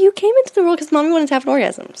 well, you came into the world because mommy wanted to have an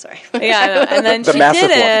orgasm. Sorry. Yeah, I know. And then she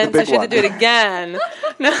didn't, so she had to do it again.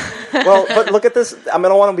 Well, but look at this. I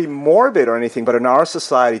don't want to be morbid or anything, but in our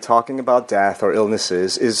society, talking about death or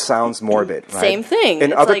illnesses sounds morbid. Right? Same thing.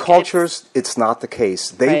 In other cultures, it's not the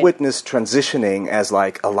case. They witness transitioning as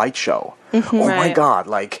like a light show. Mm-hmm. Oh my God,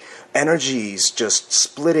 like energies just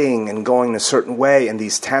splitting and going in a certain way, and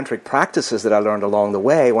these tantric practices that I learned along the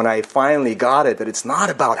way, when I finally got it, that it's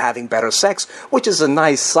not about having better sex, which is a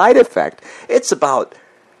nice side effect. It's about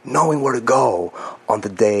knowing where to go on the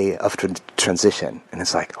day of transition. And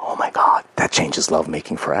it's like, oh my God, that changes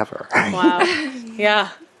lovemaking forever. Wow. Yeah.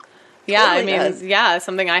 Yeah, Totally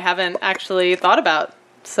something I haven't actually thought about.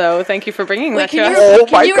 So thank you for bringing that to us.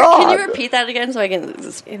 Can you repeat that again so I can...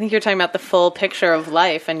 I think you're talking about the full picture of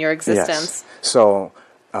life and your existence. Yes. So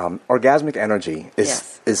orgasmic energy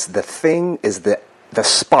is the thing, is the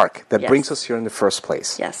spark that brings us here in the first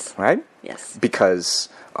place. Yes. Right? Yes. Because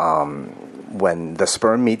when the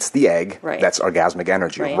sperm meets the egg, that's orgasmic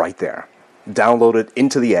energy right there. Downloaded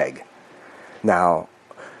into the egg. Now,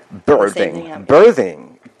 birthing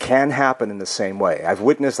can happen in the same way. I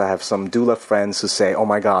have some doula friends who say, oh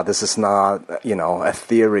my God, this is not, a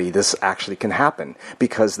theory. This actually can happen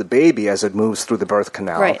because the baby, as it moves through the birth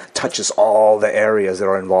canal, touches all the areas that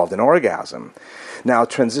are involved in orgasm. Now,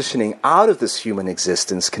 transitioning out of this human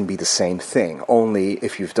existence can be the same thing, only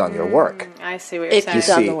if you've done your work. I see what you're saying. If you've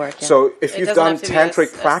done the work. Yeah. So if you've done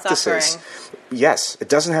tantric practices, Yes, it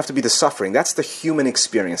doesn't have to be the suffering. That's the human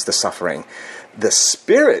experience, the suffering. The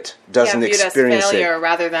spirit doesn't experience as failure it.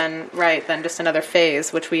 rather than just another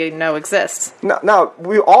phase, which we know exists. Now,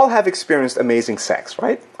 we all have experienced amazing sex,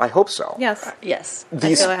 right? I hope so. Yes. Yes.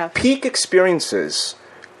 These peak experiences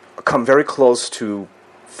come very close to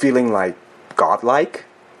feeling like godlike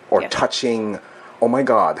or touching, oh my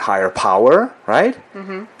God, higher power, right?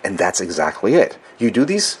 Mm-hmm. And that's exactly it. You do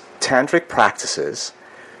these tantric practices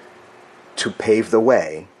to pave the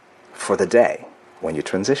way for the day when you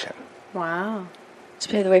transition. Wow. To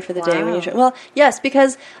pave the way for the day when you... Well, yes,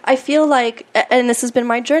 because I feel like... And this has been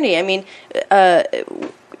my journey. I mean,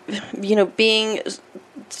 being... what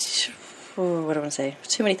do I want to say?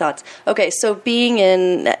 Too many thoughts. Okay, so being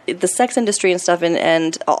in the sex industry and stuff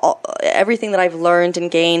and everything that I've learned and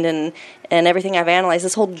gained and everything I've analyzed,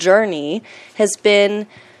 this whole journey has been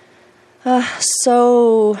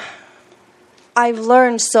so... I've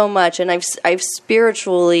learned so much, and I've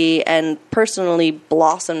spiritually and personally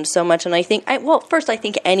blossomed so much. And I think, first, I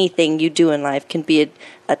think anything you do in life can be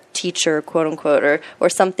a teacher, quote unquote, or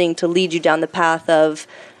something to lead you down the path of,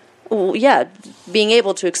 being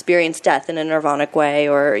able to experience death in a nirvanic way,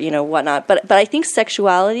 or whatnot. But I think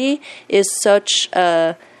sexuality is such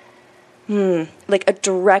a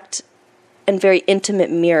direct and very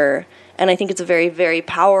intimate mirror, and I think it's a very, very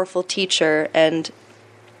powerful teacher and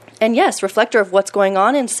yes, reflector of what's going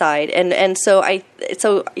on inside, and so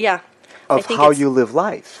Of how you live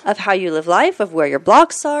life. Of how you live life, of where your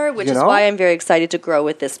blocks are, which is why I'm very excited to grow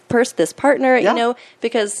with this partner,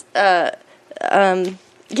 because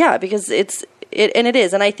because it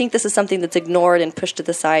is, and I think this is something that's ignored and pushed to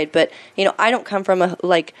the side. But I don't come from a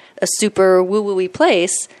super woo-woo-y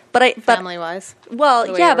place, but family wise.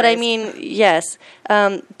 Well, yeah, but I mean, yes,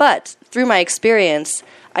 but through my experience,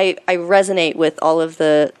 I resonate with all of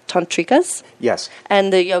the tantrikas, yes,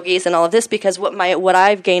 and the yogis and all of this, because what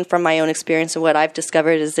I've gained from my own experience and what I've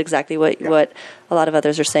discovered is exactly what a lot of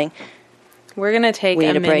others are saying. We're gonna take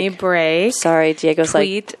a mini break. Sorry, Diego's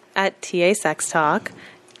tweet at TA Sex Talk.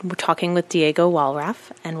 We're talking with Diego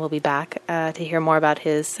Wallraff, and we'll be back to hear more about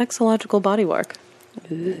his sexological bodywork.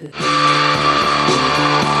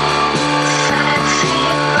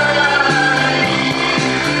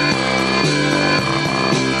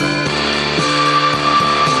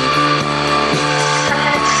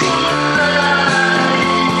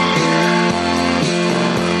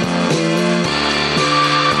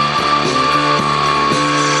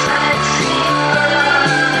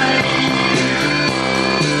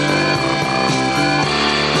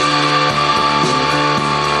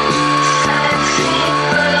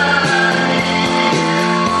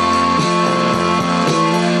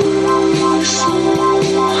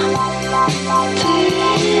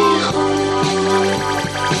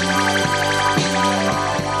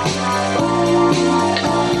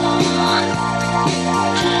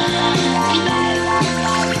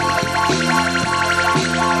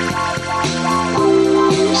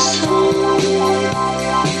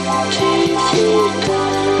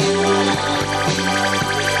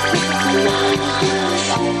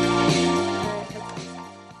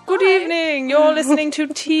 Good evening. You're listening to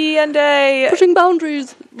T&A. Pushing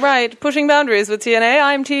boundaries. Right, Pushing Boundaries with T&A.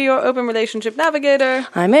 I'm T, your open relationship navigator.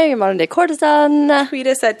 I'm A, your modern day courtesan. Tweet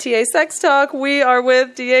us at TA Sex Talk. We are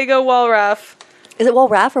with Diego Wallraff. Is it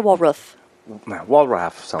Wallraff or Wallraff?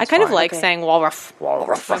 Wallraff sounds I kind of fine. like saying Wallraff.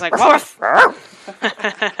 Wallraff. I was like, Wallraff.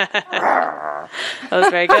 That was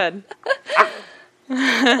very good.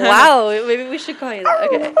 Wow, maybe we should call you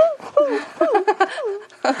that.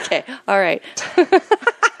 Okay. Okay, all right.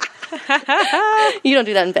 You don't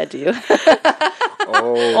do that in bed, do you?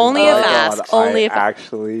 Only if asked. I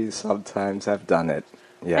actually sometimes have done it.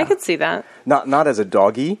 Yeah. I could see that. Not as a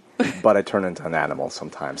doggy, but I turn into an animal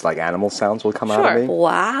sometimes. Like animal sounds will come out of me.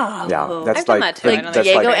 Wow. Yeah, that's I've done that too. I Like know that's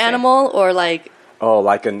Diego like, animal or like... Oh,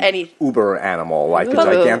 like an Any- uber animal, like a Ooh.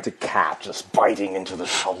 gigantic cat just biting into the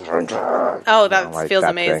shoulder. And, Oh, that like feels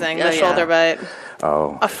that amazing. thing. The shoulder bite.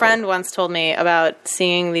 Oh. A friend once told me about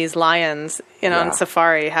seeing these lions, on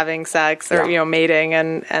safari having sex or mating,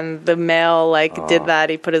 and the male did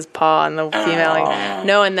that. He put his paw on the female,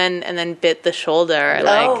 and then bit the shoulder,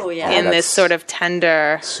 this sort of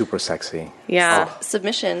tender, Super sexy. yeah.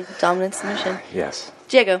 Submission, dominant submission. Yes.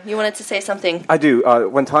 Diego, you wanted to say something. I do.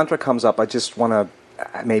 When Tantra comes up, I just want to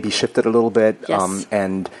maybe shift it a little bit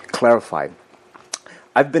and clarify.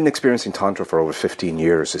 I've been experiencing Tantra for over 15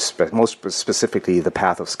 years, most specifically the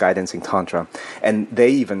path of skydancing Tantra. And they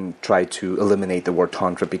even try to eliminate the word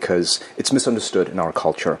Tantra because it's misunderstood in our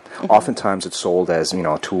culture. Oftentimes it's sold as,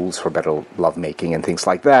 tools for better lovemaking and things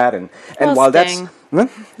like that. And while that's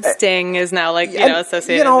Sting is now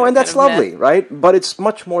associated. And that's lovely, right? But it's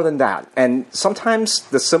much more than that. And sometimes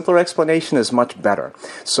the simpler explanation is much better.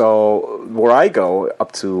 So where I go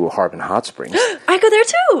up to Harbin Hot Springs, I go there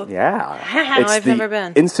too. Yeah, No, I've never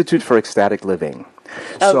been. Institute for Ecstatic Living.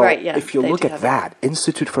 Oh, So right, yeah. if you They look do at have that,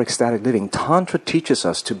 Institute for Ecstatic Living, Tantra teaches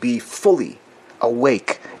us to be fully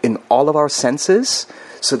awake in all of our senses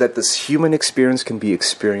so that this human experience can be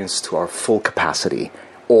experienced to our full capacity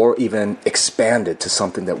or even expanded to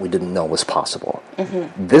something that we didn't know was possible.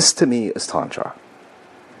 Mm-hmm. This, to me, is Tantra,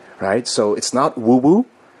 right? So it's not woo-woo.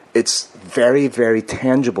 It's very, very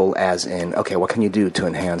tangible as in, okay, what can you do to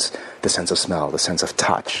enhance the sense of smell, the sense of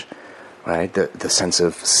touch, right? The sense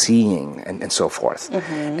of seeing and so forth.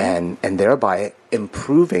 Mm-hmm. And thereby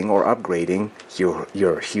improving or upgrading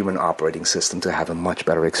your human operating system to have a much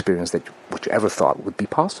better experience that which you ever thought would be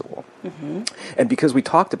possible. Mm-hmm. And because we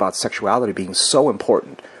talked about sexuality being so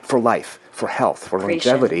important for life, for health, for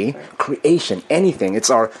longevity, creation, anything. It's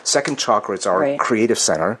our second chakra, it's our creative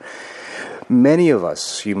center. Many of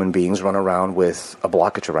us human beings run around with a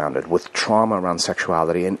blockage around it, with trauma around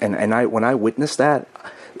sexuality. And I, when I witnessed that,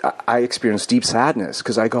 I experienced deep sadness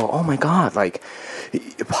because I go, oh my God, like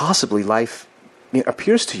possibly life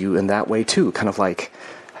appears to you in that way too, kind of like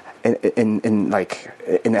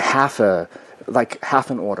in half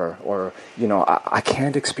an order, or I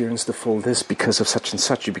can't experience the full this because of such and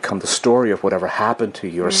such. You become the story of whatever happened to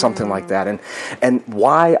you, or something like that. And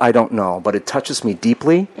why, I don't know, but it touches me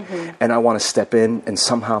deeply, and I want to step in and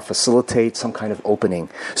somehow facilitate some kind of opening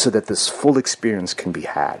so that this full experience can be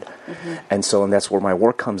had. And that's where my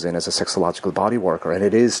work comes in as a sexological body worker, and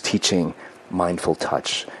it is teaching mindful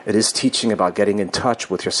touch. It is teaching about getting in touch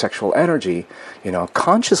with your sexual energy,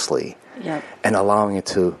 consciously. Yep. And allowing it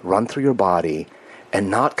to run through your body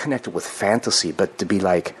and not connect it with fantasy, but to be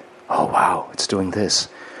like, oh, wow, it's doing this.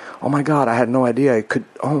 Oh, my God, I had no idea I could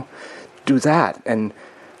do that. And,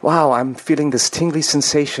 wow, I'm feeling this tingly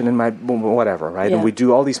sensation in my whatever, right? Yeah. And we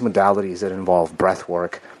do all these modalities that involve breath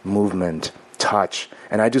work, movement, touch.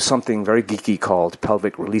 And I do something very geeky called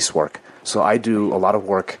pelvic release work. So I do a lot of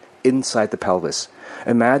work inside the pelvis.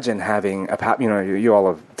 Imagine having a pap, you all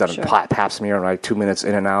have done a pap smear, right? 2 minutes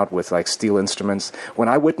in and out with like steel instruments. When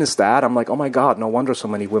I witnessed that, I'm like, oh my God, no wonder so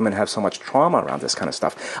many women have so much trauma around this kind of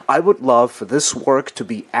stuff. I would love for this work to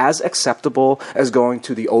be as acceptable as going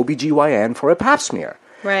to the OBGYN for a pap smear.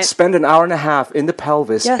 Right. Spend an hour and a half in the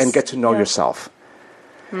pelvis and get to know yourself.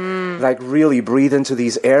 Like really breathe into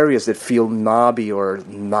these areas that feel knobby or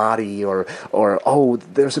knotty or oh,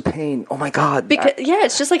 there's a pain. Oh my God! Because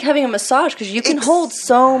it's just like having a massage because you can hold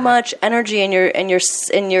so much energy in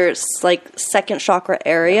your like second chakra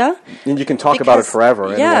area. And you can talk about it forever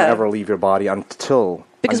and it won't ever leave your body until.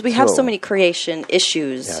 Because we have so many creation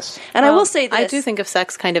issues. Yes. And I will say this. I do think of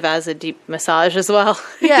sex kind of as a deep massage as well.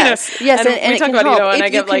 Yes. Yes. And we talk about, and I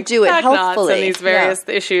get like do it back knots healthfully. And these various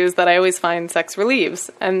issues that I always find sex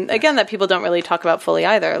relieves. And again, that people don't really talk about fully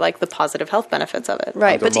either, like the positive health benefits of it.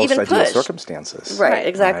 Right. But to even push. Circumstances. Right.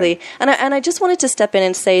 Exactly. Right. And I just wanted to step in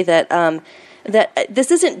and say that that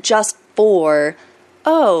this isn't just for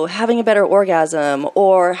having a better orgasm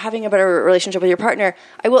or having a better relationship with your partner.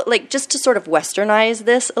 I will, just to sort of westernize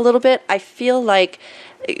this a little bit, I feel like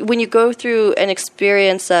when you go through an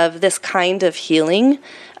experience of this kind of healing,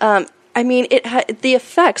 the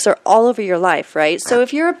effects are all over your life, right? So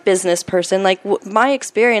if you're a business person, my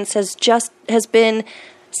experience has been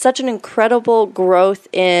such an incredible growth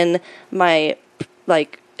in my,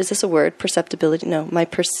 is this a word? Perceptibility? No, my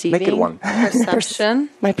perceiving. Make it one. Perception.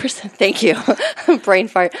 Thank you. Brain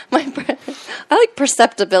fart. I like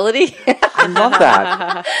perceptibility. I love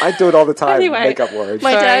that. I do it all the time. Anyway, make up words.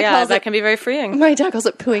 My dad calls that can be very freeing. My dad calls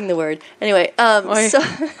it pooing the word. Anyway,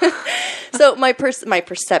 so my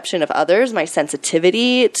perception of others, my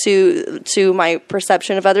sensitivity to my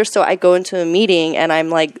perception of others. So I go into a meeting and I'm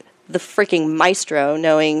like the freaking maestro,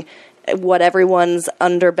 knowing what everyone's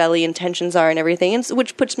underbelly intentions are and everything, and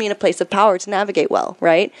which puts me in a place of power to navigate well,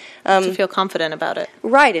 right? To feel confident about it.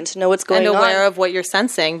 Right, and to know what's going on. And aware of what you're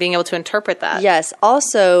sensing, being able to interpret that. Yes.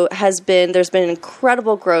 Also, there's been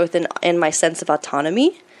incredible growth in my sense of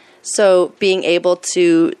autonomy. So being able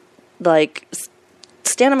to,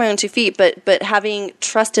 stand on my own 2 feet, but having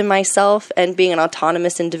trust in myself and being an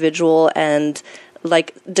autonomous individual and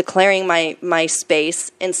declaring my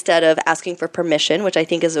space instead of asking for permission, which I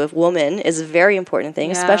think as a woman is a very important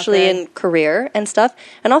thing, especially in career and stuff.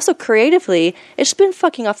 And also creatively, it's been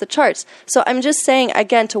fucking off the charts. So I'm just saying,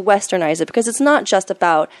 again, to westernize it, because it's not just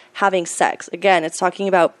about having sex. Again, it's talking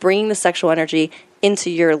about bringing the sexual energy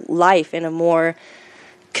into your life in a more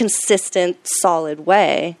consistent, solid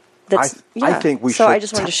way. I think we should. So I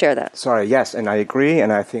just wanted to share that. Sorry, yes, and I agree,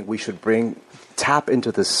 and I think we should tap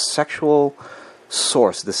into this sexual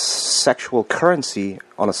source, this sexual currency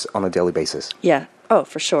on a daily basis. Yeah. Oh,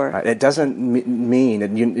 for sure. It doesn't mean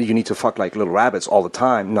that you need to fuck like little rabbits all the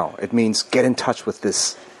time. No, it means get in touch with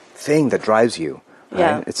this thing that drives you.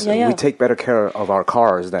 Right? Yeah. We take better care of our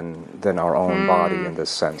cars than our own body in this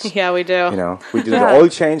sense. Yeah, we do. We do the oil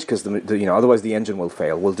change because otherwise the engine will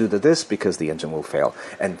fail. We'll do this because the engine will fail.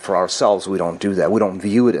 And for ourselves, we don't do that. We don't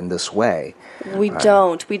view it in this way. We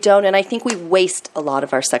don't, and I think we waste a lot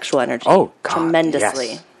of our sexual energy. Oh, God,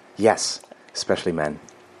 tremendously. Yes, especially men.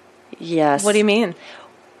 Yes. What do you mean?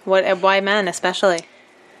 Why men, especially?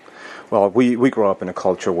 Well, we grow up in a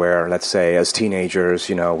culture where, let's say, as teenagers,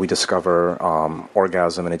 we discover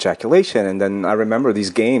orgasm and ejaculation, and then I remember these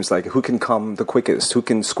games like who can come the quickest, who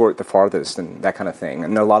can squirt the farthest, and that kind of thing.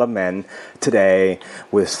 And a lot of men today,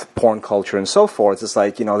 with porn culture and so forth, it's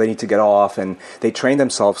like, they need to get off, and they train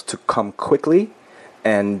themselves to come quickly,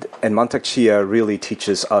 and Mantak Chia really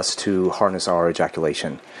teaches us to harness our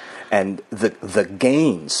ejaculation. And the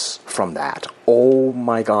gains from that, oh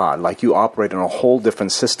my God, like you operate in a whole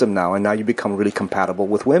different system now, and now you become really compatible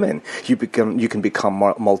with women. You can become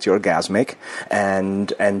multi-orgasmic,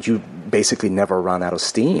 and you basically never run out of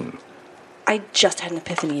steam. I just had an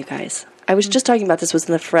epiphany, you guys. I was just talking about this with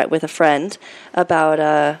a friend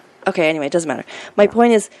about, okay, anyway, it doesn't matter. My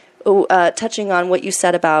point is, touching on what you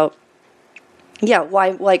said about,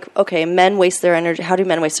 why, men waste their energy. How do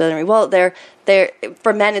men waste their energy? Well,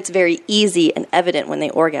 for men, it's very easy and evident when they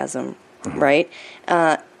orgasm, right?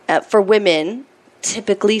 For women,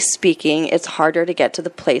 typically speaking, it's harder to get to the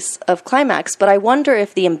place of climax. But I wonder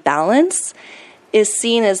if the imbalance is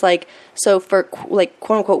seen as for quote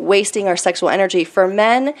unquote wasting our sexual energy. For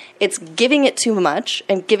men, it's giving it too much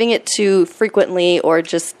and giving it too frequently, or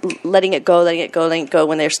just letting it go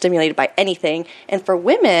when they're stimulated by anything. And for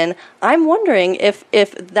women, I'm wondering if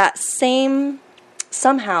that same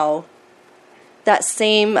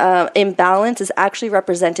imbalance is actually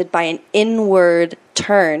represented by an inward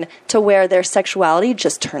turn to where their sexuality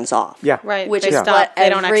just turns off. Yeah. Right. Which they is stop. what they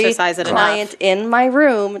don't every exercise it client enough. in my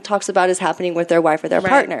room talks about is happening with their wife or their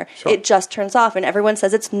partner. Sure. It just turns off, and everyone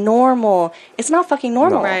says it's normal. It's not fucking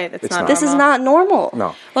normal. No, Right. It's not This normal. is not normal.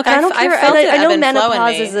 No. Look, And I don't care. felt it I know ebb and flow in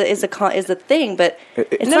menopause me. is a thing, but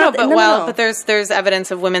it's No, not. but there's evidence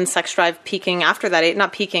of women's sex drive peaking after that.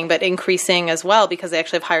 Not peaking, but increasing as well, because they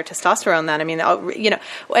actually have higher testosterone then. I mean,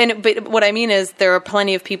 but what I mean is there are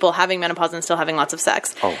plenty of people having menopause and still having lots of sex.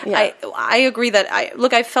 Oh. Yeah. I agree that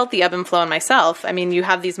I felt the ebb and flow in myself. I mean, you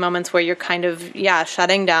have these moments where you're kind of,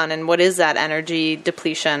 shutting down, and what is that energy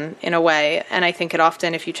depletion in a way? And I think it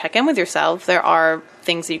often, if you check in with yourself, there are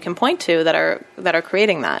things that you can point to that are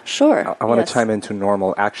creating that. Sure. I want to chime into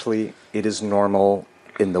normal. Actually, it is normal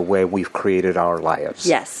in the way we've created our lives.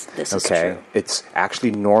 Yes, this is true. It's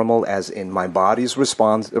actually normal as in my body's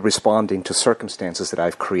responding to circumstances that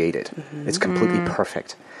I've created. Mm-hmm. It's completely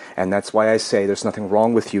perfect. And that's why I say there's nothing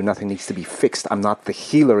wrong with you. Nothing needs to be fixed. I'm not the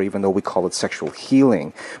healer, even though we call it sexual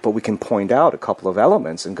healing. But we can point out a couple of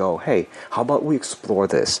elements and go, hey, how about we explore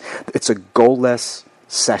this? It's a goal-less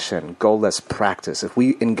session, goal-less practice. If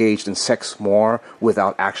we engaged in sex more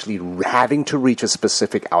without actually having to reach a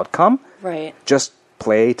specific outcome, Right. just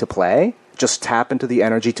play to play, just tap into the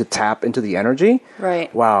energy to tap into the energy,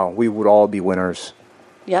 Right. wow, we would all be winners.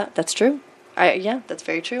 Yeah, that's true. That's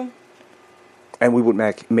very true. And we would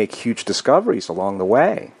make huge discoveries along the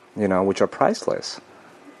way, which are priceless.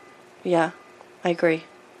 Yeah, I agree.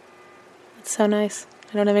 It's so nice.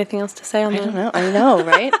 I don't have anything else to say on that. I know,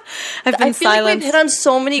 right? I've been I feel like we've hit on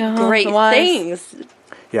so many great things.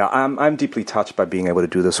 Yeah, I'm deeply touched by being able to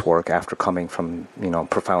do this work after coming from,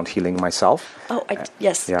 profound healing myself. Oh,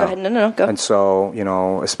 yes. Yeah. Go ahead. No, go. And so,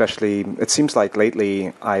 especially, it seems like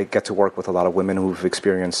lately I get to work with a lot of women who've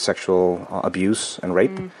experienced sexual abuse and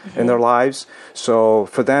rape in their lives. So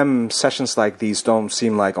for them, sessions like these don't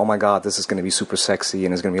seem like, oh my God, this is going to be super sexy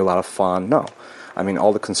and it's going to be a lot of fun. No. I mean,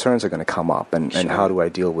 all the concerns are going to come up, and how do I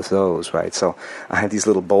deal with those, right? So I have these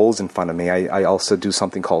little bowls in front of me. I also do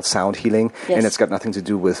something called sound healing, and it's got nothing to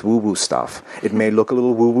do with woo-woo stuff. It may look a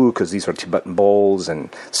little woo-woo because these are Tibetan bowls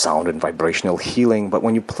and sound and vibrational healing, but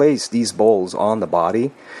when you place these bowls on the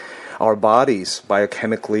body, our bodies,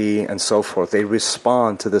 biochemically and so forth, they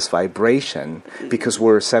respond to this vibration because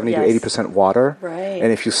we're 70 to 80% water. Right.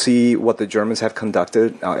 And if you see what the Germans have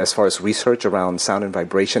conducted as far as research around sound and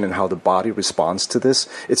vibration and how the body responds to this,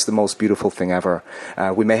 it's the most beautiful thing ever.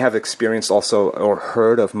 We may have experienced also or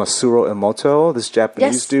heard of Masaru Emoto, this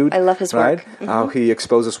Japanese dude. I love his right? work. Mm-hmm. How he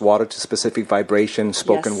exposes water to specific vibration,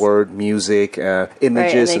 spoken word, music,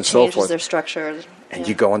 images, and so changes forth. their structure. And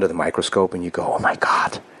you go under the microscope and you go, oh my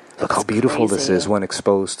God, look how beautiful this is when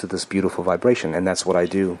exposed to this beautiful vibration. And that's what I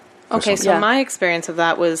do. Okay, so my experience of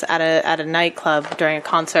that was at a nightclub during a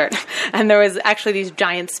concert, and there was actually these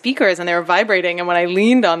giant speakers, and they were vibrating, and when I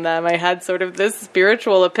leaned on them, I had sort of this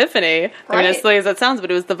spiritual epiphany. Right. I mean, as silly as that sounds, but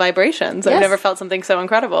it was the vibrations. Yes. I've never felt something so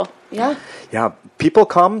incredible. Yeah. Yeah, people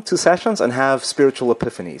come to sessions and have spiritual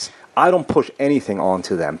epiphanies. I don't push anything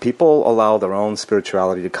onto them. People allow their own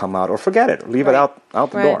spirituality to come out or forget it, leave it out the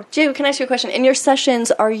door. Diego, can I ask you a question? In your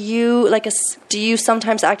sessions, are you do you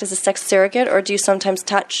sometimes act as a sex surrogate, or do you sometimes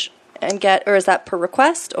touch and get, or is that per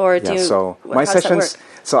request, or do you? So my sessions.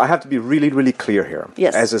 So I have to be really, really clear here.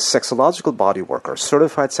 Yes. As a sexological body worker,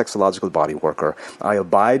 certified sexological body worker, I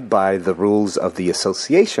abide by the rules of the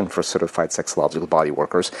Association for Certified Sexological Body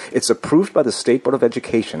Workers. It's approved by the State Board of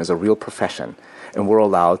Education as a real profession, and we're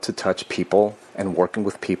allowed to touch people and working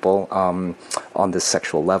with people on this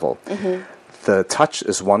sexual level. Mm-hmm. The touch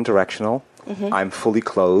is one directional. Mm-hmm. I'm fully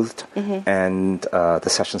clothed, and the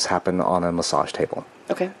sessions happen on a massage table.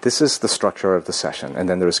 Okay. This is the structure of the session, and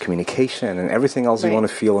then there's communication and everything else you want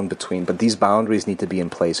to feel in between. But these boundaries need to be in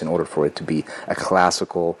place in order for it to be a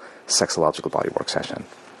classical sexological bodywork session.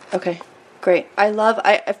 Okay, great.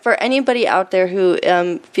 For anybody out there who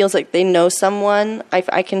feels like they know someone,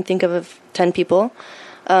 I can think of 10 people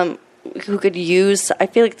who could use. I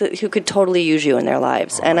feel like who could totally use you in their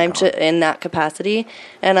lives, and I'm in that capacity,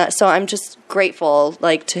 and so I'm just grateful,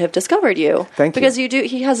 to have discovered you. Thank you. Because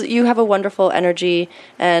you have a wonderful energy,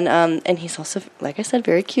 and he's also, like I said,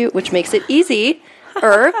 very cute, which makes it easy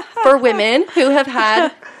for women who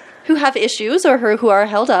have issues or who are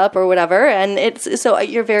held up or whatever, and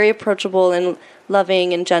you're very approachable and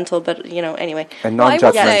loving and gentle, but anyway. And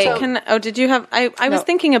non-judgmental. I was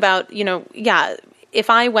thinking about if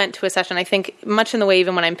I went to a session, I think much in the way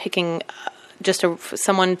even when I'm picking just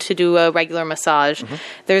someone to do a regular massage,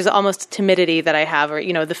 there's almost timidity that I have, or,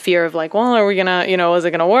 the fear of are we going to, is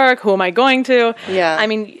it going to work? Who am I going to? Yeah. I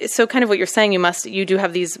mean, so kind of what you're saying, you do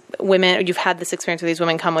have these women, you've had this experience where these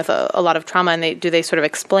women come with a lot of trauma, and do they sort of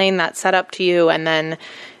explain that setup to you, and then,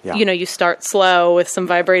 you start slow with some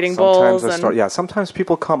vibrating bowls? Sometimes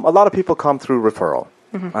a lot of people come through referral.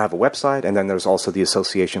 Mm-hmm. I have a website, and then there's also the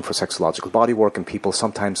Association for Sexological Bodywork, and people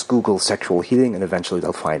sometimes Google sexual healing, and eventually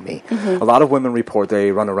they'll find me. Mm-hmm. A lot of women report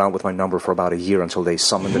they run around with my number for about a year until they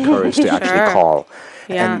summon the courage to actually call.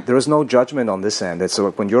 Yeah. And there is no judgment on this end. It's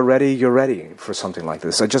when you're ready for something like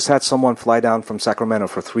this. I just had someone fly down from Sacramento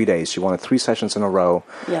for 3 days. She wanted 3 sessions in a row,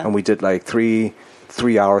 and we did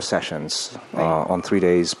 3-hour sessions on 3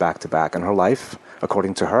 days back to back, and her life,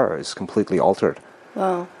 according to her, is completely altered.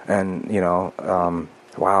 Wow. And,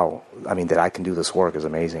 wow, I mean, that I can do this work is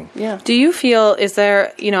amazing. Yeah. Do you feel, is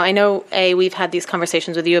there, I know, we've had these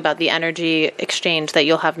conversations with you about the energy exchange that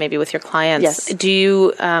you'll have maybe with your clients. Yes. Do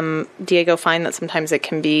you, Diego, find that sometimes it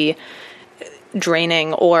can be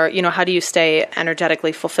draining, or, how do you stay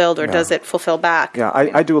energetically fulfilled, or does it fulfill back? Yeah,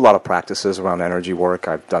 I do a lot of practices around energy work.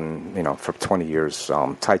 I've done, for 20 years,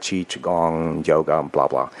 Tai Chi, Qigong, yoga, blah,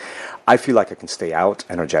 blah. I feel like I can stay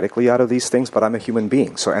energetically out of these things, but I'm a human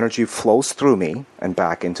being. So energy flows through me and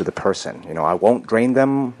back into the person. I won't drain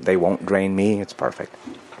them. They won't drain me. It's perfect.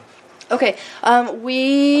 Okay.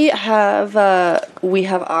 We have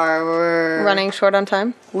our... Running short on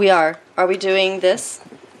time? We are. Are we doing this?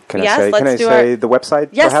 Can I say the website?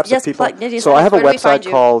 Yes, perhaps, yes. People? So I have a website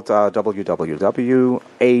called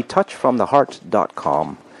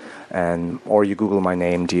www.atouchfromtheheart.com. Or you Google my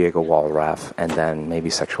name, Diego Wallraff, and then maybe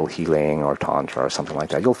sexual healing or tantra or something like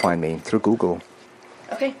that. You'll find me through Google.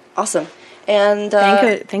 Okay, awesome. And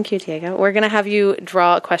thank you, Diego. We're going to have you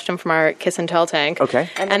draw a question from our Kiss and Tell tank. Okay.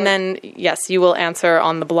 And then, yes, you will answer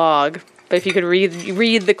on the blog. But if you could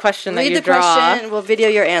read the question that you draw. Read the question. We'll video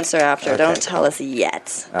your answer after. Okay. Don't tell us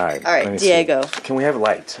yet. All right, Diego. Can we have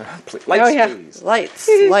light? Please.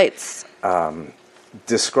 Lights.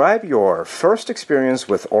 Describe your first experience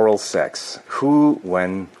with oral sex. Who,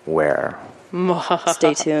 when, where?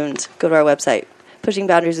 Stay tuned. Go to our website,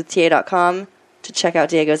 pushingboundarieswithtA.com, to check out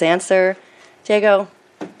Diego's answer. Diego,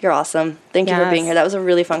 you're awesome. Thank you for being here. That was a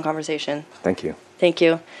really fun conversation. Thank you. Thank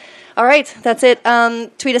you. All right, that's it.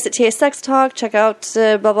 Tweet us at TA Sex Talk. Check out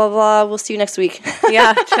blah, blah, blah. We'll see you next week.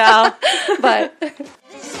 Yeah, ciao. Bye.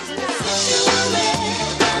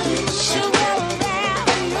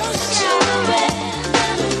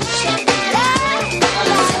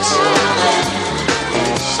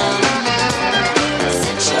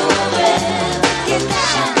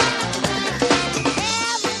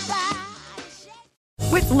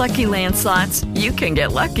 With Lucky Land Slots, you can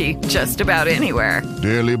get lucky just about anywhere.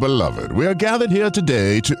 Dearly beloved, we are gathered here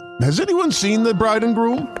today to... Has anyone seen the bride and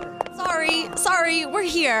groom? Sorry, we're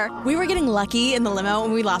here. We were getting lucky in the limo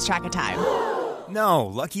and we lost track of time. No,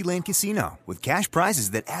 Lucky Land Casino, with cash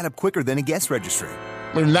prizes that add up quicker than a guest registry.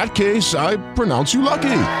 In that case, I pronounce you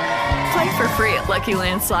lucky. Play for free at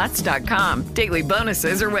LuckyLandSlots.com. Daily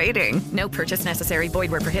bonuses are waiting. No purchase necessary.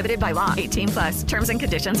 Void where prohibited by law. 18+. Terms and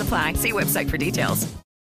conditions apply. See website for details.